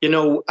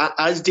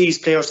 As these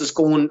players is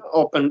going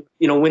up and,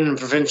 winning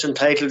provincial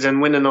titles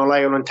and winning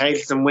All-Ireland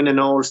titles and winning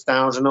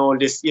All-Stars and all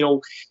this,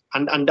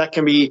 and that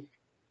can be,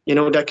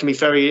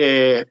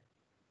 very,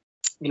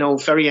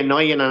 very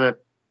annoying, and,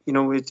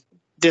 it's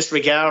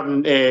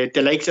disregarding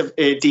the likes of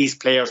these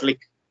players.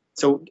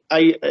 So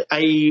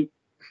I'm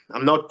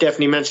not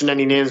definitely mentioning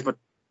any names, but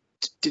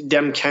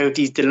them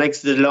counties, the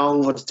likes of the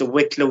Longwoods, the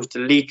Wicklows, the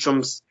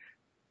Leatrams,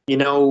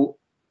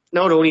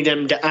 not only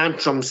them, the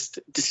Antrams,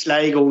 the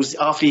Sligos,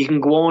 after you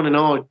can go on and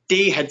on,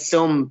 they had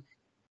some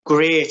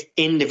great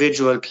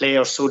individual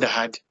players, so they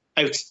had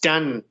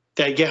outstanding.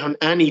 They get on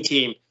any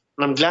team.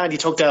 And I'm glad you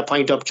took that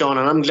point up, John,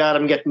 and I'm glad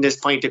I'm getting this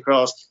point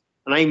across.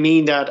 And I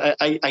mean that.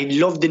 I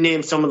love to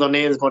name some of their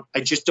names, but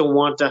I just don't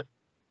want to.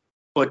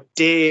 But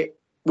they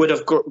would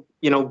have,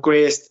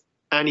 graced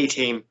any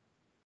team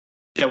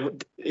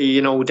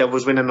that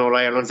was winning All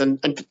Irelands.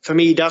 And for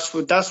me, that's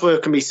where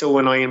it can be so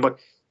annoying. But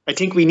I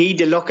think we need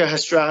to look at a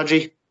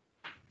strategy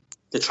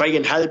to try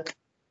and help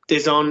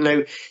this on.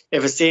 Now,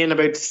 if it's saying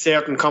about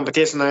certain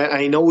competition,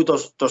 I know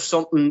there's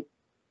something,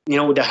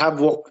 they have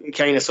worked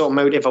kind of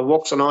something out. If it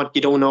works or not,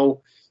 you don't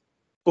know.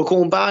 But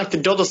going back to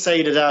the other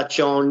side of that,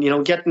 John,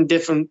 getting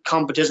different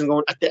competition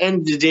going, at the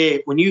end of the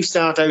day, when you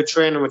start out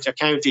training with your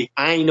county,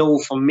 I know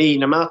for me,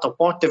 no matter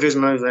what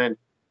division I was in,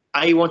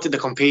 I wanted to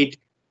compete,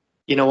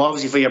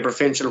 obviously for your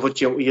provincial,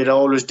 which you'd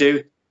always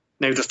do.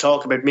 Now, there's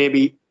talk about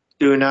maybe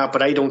doing that,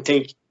 but I don't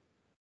think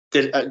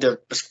the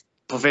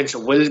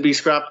provincial will be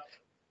scrapped.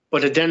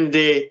 But at the end of the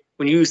day,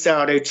 when you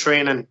start out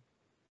training,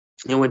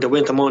 in the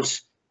winter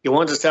months, you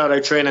want to start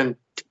out training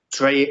to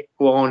try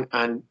go on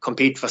and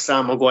compete for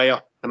Sam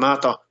Maguire, no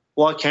matter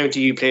what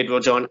county you played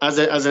with, John. As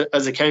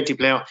a county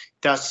player,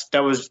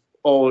 that was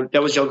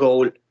your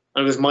goal, and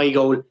it was my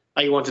goal.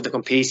 I wanted to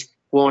compete,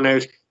 go on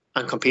out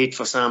and compete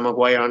for Sam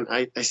Maguire. And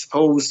I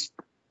suppose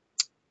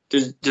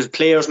there's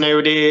players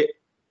nowadays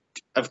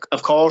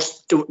of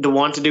course they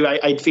want to do.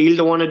 I'd feel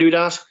they want to do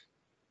that,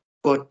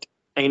 but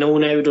I know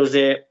now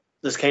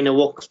there's kind of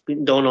work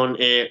being done on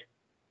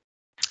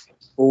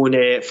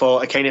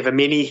for a kind of a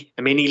mini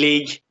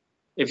league,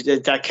 if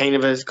that kind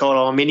of is called,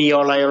 or mini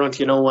All Ireland,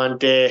 and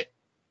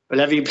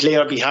will every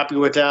player be happy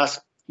with that?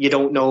 You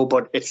don't know,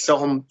 but it's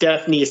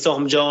definitely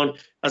something, John.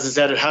 As I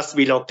said, it has to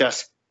be looked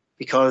at,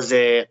 because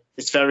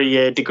it's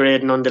very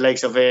degrading on the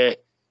likes of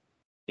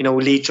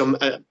Leitrim.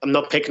 I'm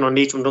not picking on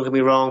Leitrim, don't get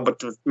me wrong, but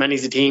there's many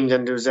of the teams,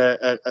 and there's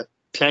a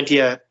plenty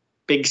of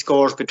big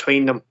scores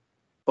between them.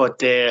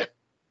 But as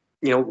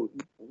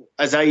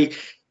I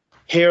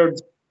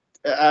heard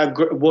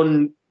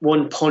one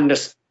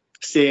pundit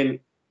saying,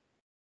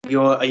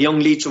 a young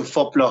Leitrim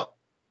footballer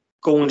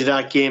going to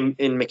that game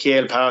in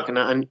McHale Park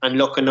and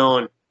looking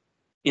on,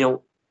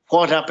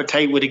 what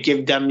appetite would it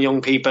give them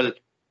young people,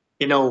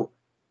 to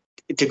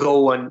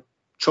go and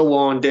throw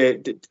on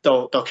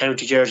the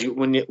county jersey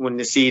when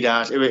they see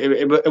that.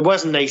 It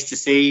wasn't nice to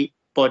see,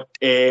 but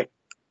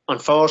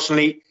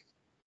unfortunately,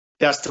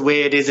 that's the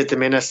way it is at the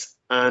minute.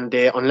 And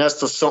unless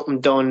there's something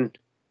done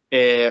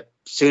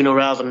sooner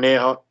rather than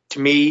later, to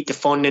me, the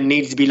funding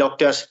needs to be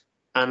looked at.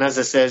 And as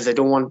I says, I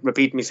don't want to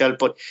repeat myself,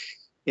 but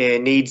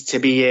it needs to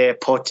be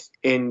put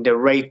in the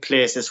right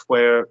places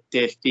where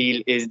they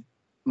feel is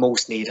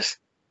most needed.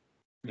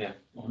 Yeah,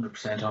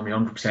 100%, Tommy,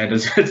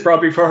 100%. It's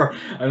probably for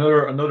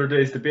another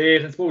day's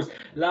debate. I suppose,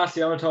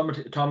 lastly, on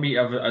Tommy,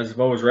 as I've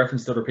always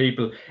referenced to other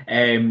people,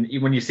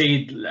 when you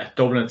see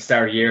Dublin at the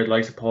start of the year, the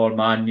likes of Paul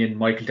Mannion,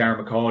 Michael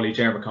Darren McCauley,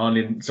 Jeremy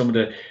Conley, and some of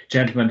the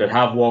gentlemen that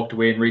have walked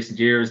away in recent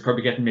years,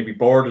 probably getting maybe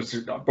bored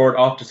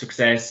off the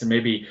success and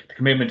maybe the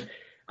commitment.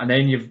 And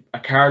then you've a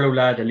Carlow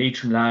lad, a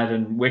Leitrim lad,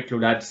 and Wicklow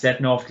lad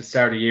setting off at the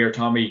start of the year,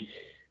 Tommy,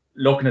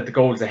 looking at the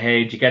goals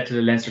ahead. You get to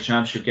the Leinster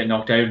Championship, get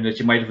knocked out, and that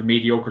you might have a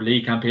mediocre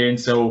league campaign.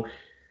 So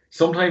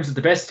sometimes at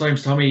the best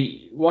times,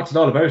 Tommy, what's it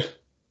all about?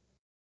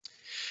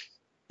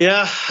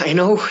 Yeah, I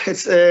know.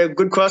 It's a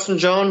good question,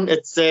 John.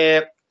 It's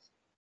and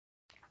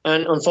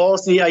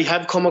unfortunately, I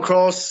have come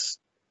across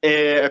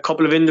a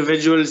couple of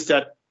individuals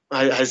that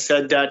has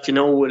said that,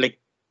 like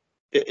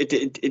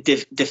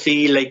they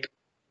feel like,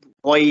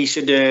 why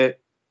should they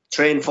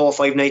train 4 or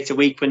 5 nights a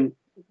week when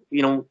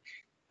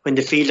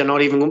they feel they're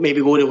not even maybe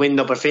going to win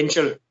the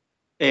provincial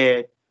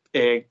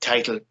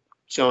title.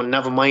 So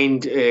never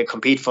mind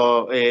compete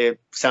for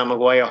Sam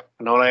Maguire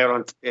and All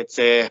Ireland.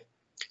 It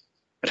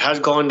has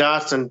gone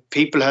that, and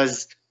people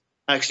has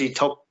actually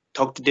took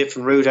the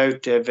different route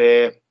out.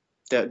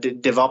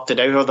 They've opted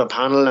out of the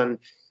panel, and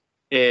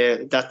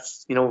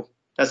that's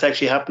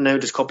actually happened now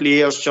this couple of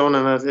years, John.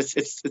 And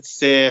it's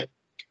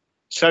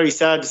very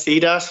sad to see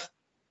that.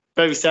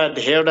 Very sad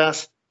to hear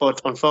that.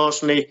 But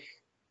unfortunately,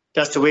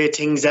 that's the way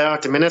things are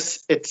at the minute.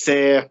 It's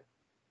a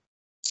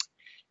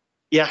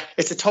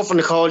tough one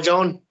to call,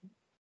 John.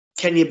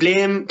 Can you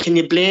blame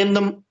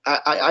them?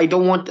 I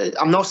don't want.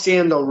 I'm not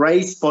saying they're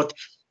right, but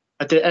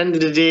at the end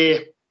of the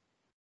day,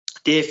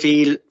 they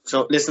feel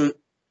so. Listen,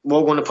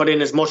 we're going to put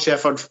in as much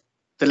effort.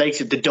 The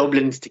likes of the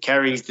Dublins, the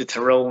Kerrys, the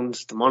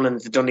Tyrones, the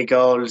Mullins, the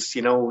Donegals,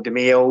 the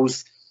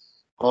Mayos,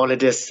 all of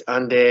this,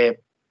 and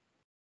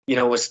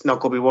it's not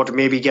going to be worth it.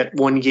 Maybe get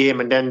one game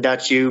and then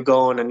that's you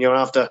gone, and you're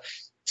after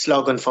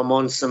slogging for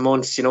months and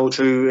months,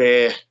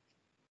 through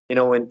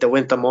in the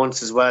winter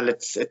months as well.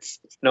 It's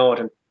not,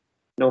 and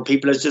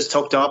people has just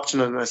took the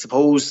option, and I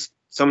suppose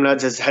some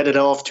lads has headed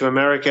off to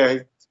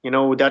America.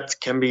 That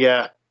can be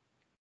a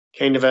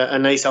kind of a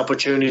nice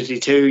opportunity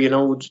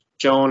too,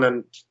 John,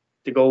 and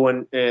to go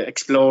and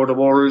explore the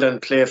world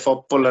and play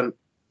football.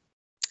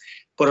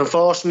 But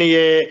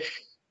unfortunately,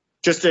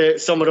 just to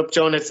sum it up,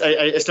 John,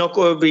 it's not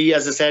going to be,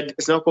 as I said,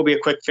 it's not going to be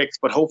a quick fix.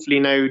 But hopefully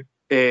now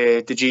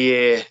the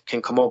GA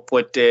can come up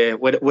with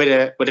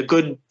a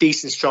good,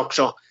 decent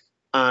structure,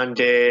 and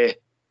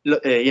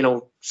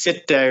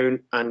sit down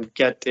and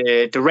get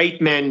the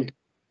right men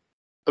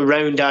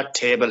around that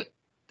table.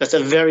 That's a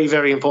very,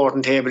 very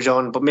important table,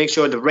 John. But make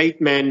sure the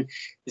right men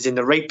is in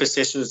the right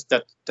positions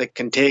that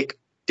can take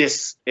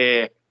this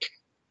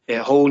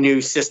whole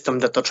new system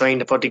that they're trying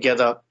to put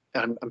together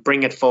and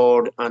bring it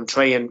forward and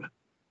try and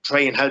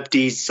help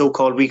these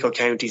so-called weaker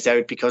counties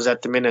out, because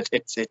at the minute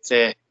it's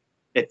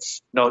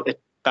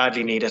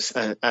badly needed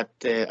at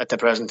the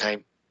present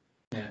time.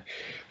 Yeah,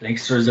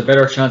 Leinster is a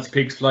better chance of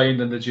pigs flying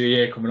than the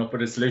GAA coming up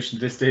with a solution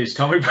at this stage,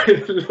 Tommy, by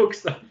the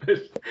looks of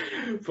it.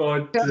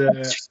 But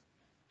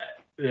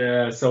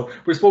yeah, so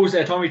we suppose,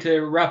 Tommy,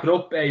 to wrap it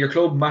up, your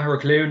club,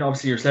 Mahara-Clune,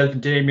 obviously yourself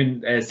and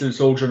Damien still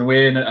soldiering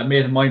away, and a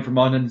mate of mine from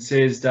Monaghan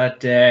says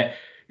that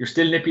you're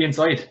still nippy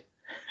inside.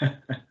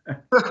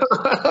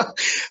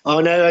 Oh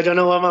no, I don't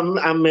know.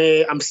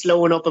 I'm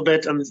slowing up a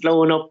bit. I'm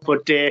slowing up,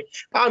 but I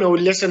don't know.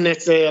 Listen,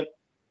 it's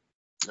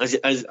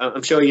as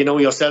I'm sure you know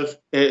yourself,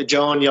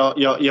 John.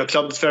 Your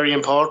club is very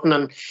important,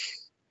 and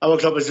our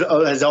club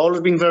has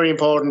always been very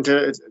important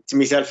to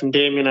myself and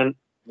Damien. And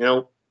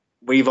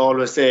we've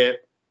always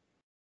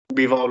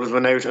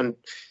went out and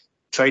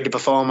tried to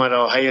perform at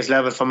our highest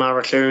level for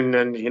Mahara-Clune.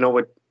 And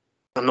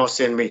I'm not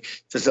saying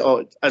as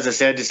I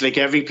said, it's like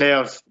every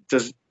player.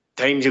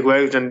 times you go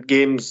out and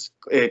games,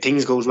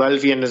 things goes well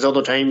for you, and there's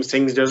other times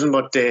things doesn't.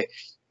 But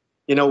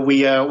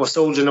we're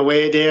soldiering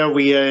away there.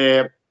 We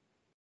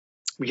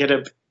had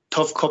a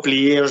tough couple of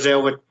years there.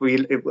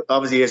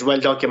 Obviously it's well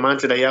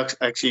documented. I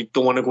actually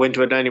don't want to go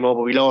into it anymore,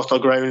 but we lost our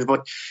grounds.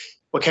 But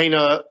we're kind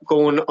of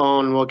going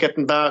on. We're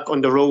getting back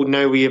on the road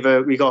now. We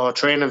got our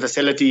training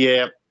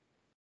facility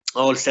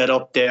all set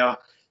up there,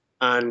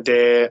 and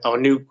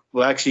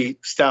we actually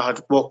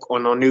started work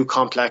on our new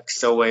complex.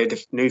 So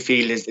the new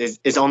field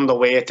is on the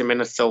way at the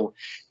minute. So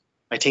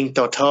I think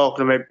they're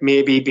talking about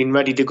maybe being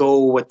ready to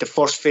go with the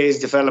first phase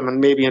development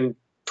maybe in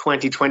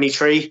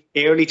 2023,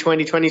 early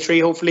 2023,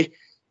 hopefully.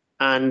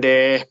 And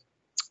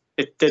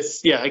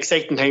it's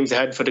exciting times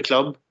ahead for the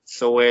club.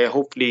 So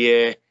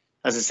hopefully,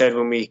 as I said,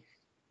 when we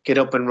get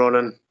up and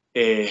running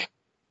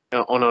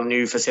on our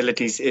new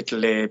facilities,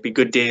 it'll be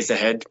good days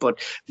ahead. But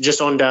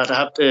just on that,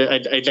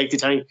 I'd like to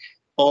thank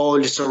all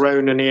the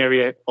surrounding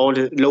area, all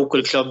the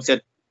local clubs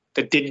that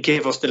did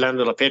give us the land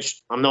of the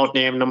pitch. I'm not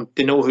naming them;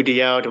 they know who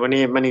they are. They were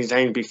named many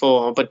times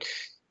before, but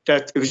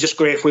that it was just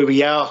great where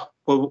we are.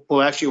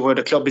 We're actually where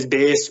the club is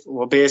based.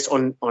 We're based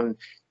on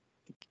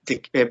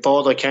the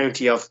border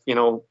county of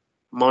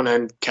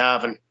Monaghan,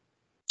 Cavan,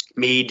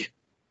 Meath,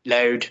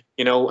 Louth,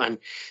 and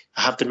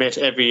I have to admit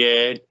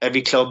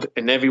every club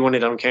in every one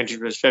of them counties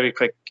was very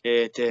quick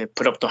to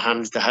put up their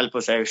hands to help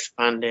us out,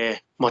 and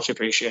much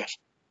appreciated.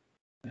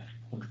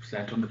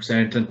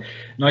 100%. And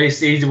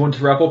nice, easy one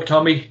to wrap up,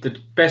 Tommy. The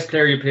best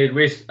player you played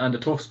with and the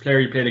toughest player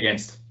you played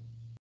against?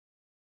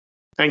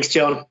 Thanks,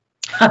 John.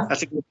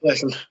 That's a good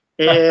question.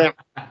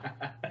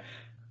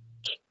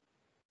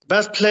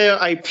 Best player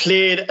I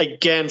played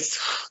against,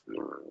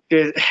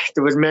 there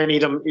was many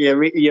of them.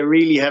 You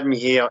really have me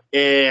here.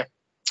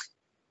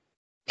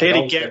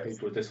 Played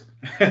against.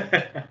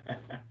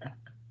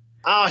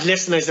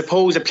 Listen, I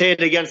suppose I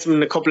played against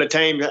him a couple of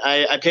times.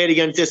 I played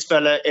against this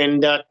fella in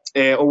that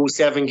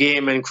 07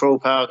 game in Crow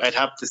Park. I'd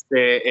have to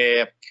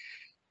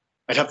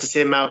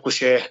say Mark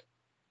O'Shea,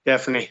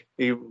 definitely.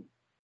 He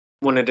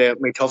one of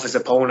my toughest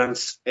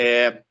opponents.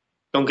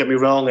 Don't get me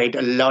wrong, I had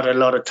a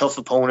lot of tough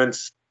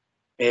opponents.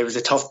 It was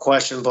a tough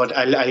question, but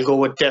I'll go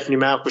with definitely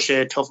Mark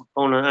O'Shea, tough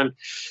opponent. And I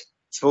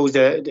suppose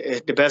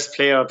the best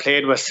player I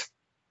played with.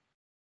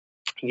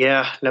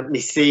 Yeah, let me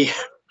see.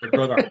 Your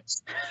brother.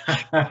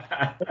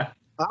 I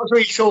was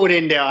really showed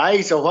in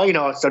there, so why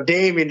not? So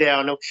Damien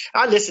there, no.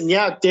 Listen,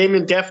 yeah,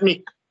 Damien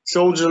definitely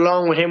soldiers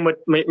along with him with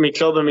my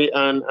club and me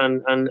and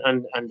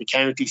the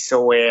county.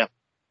 So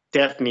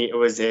definitely it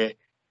was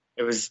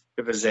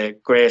a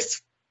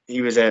great.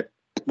 He was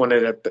one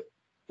of the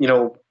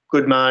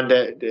good man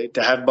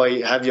to have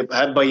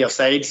by your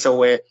side.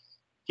 So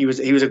he was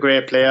a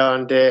great player,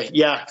 and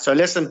So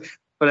listen,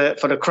 for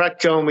the crack,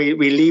 John, we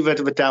leave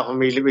it with that one.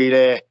 We leave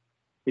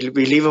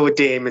it with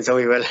Damien, so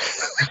we will.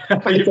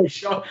 You'd be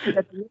shot.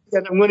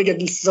 I'm going to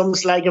get some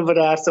slagging for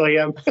that, so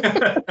I am.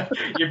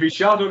 You'd be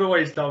shot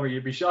otherwise, Tommy.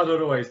 You'd be shot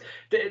otherwise.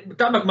 That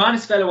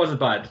McManus fella wasn't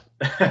bad.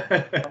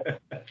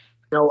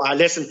 No,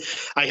 listen,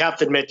 I have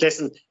to admit,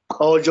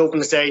 all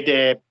joking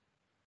aside,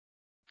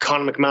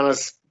 Conor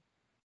McManus,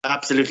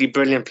 absolutely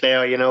brilliant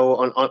player,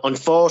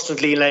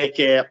 unfortunately,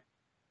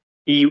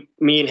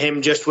 me and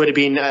him just would have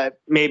been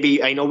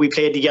maybe. I know we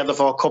played together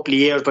for a couple of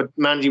years, but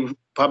Mandy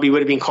probably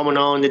would have been coming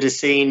on to the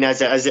scene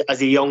as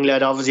a young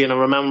lad, obviously, and I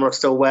remember it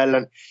so well.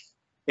 And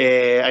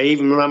I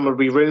even remember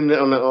we roomed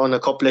on a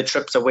couple of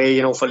trips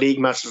away, for league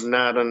matches and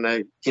that.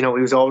 And he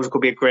was always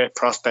going to be a great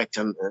prospect.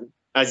 And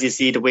as you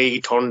see, the way he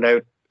turned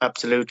out,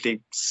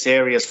 absolutely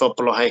serious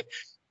footballer.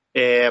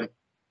 I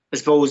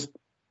suppose.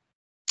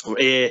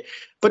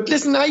 But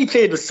listen, I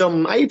played with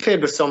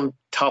some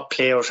top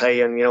players,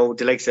 and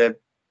the likes of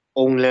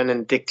Owen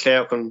Lennon, Dick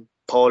Clark, and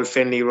Paul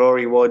Finlay,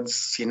 Rory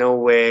Woods,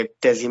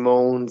 Desi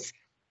Moans.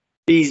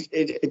 These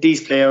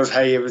players,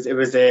 they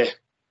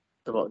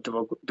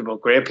were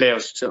great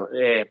players,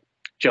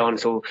 John.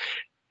 So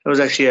that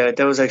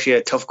was actually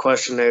a tough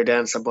question now to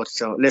answer. But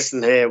so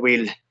listen,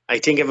 I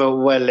think of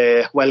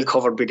it well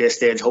covered by this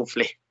stage,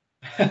 hopefully.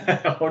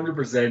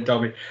 100%,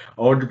 Tommy.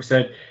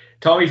 100%.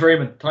 Tommy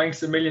Freeman,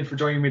 thanks a million for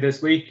joining me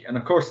this week. And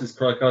of course, this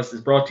podcast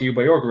is brought to you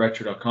by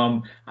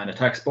orgaretro.com and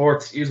Attack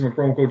Sports. Use my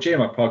promo code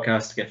JMac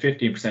podcast to get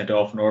 15%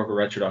 off on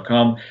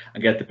orgaretro.com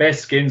and get the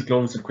best skins,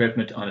 gloves, and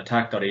equipment on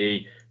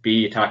Atak.ie.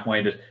 Be attack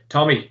minded.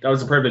 Tommy, that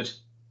was a privilege.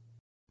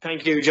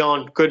 Thank you,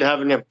 John. Good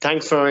having you.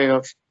 Thanks very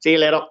much. See you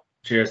later.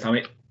 Cheers,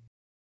 Tommy.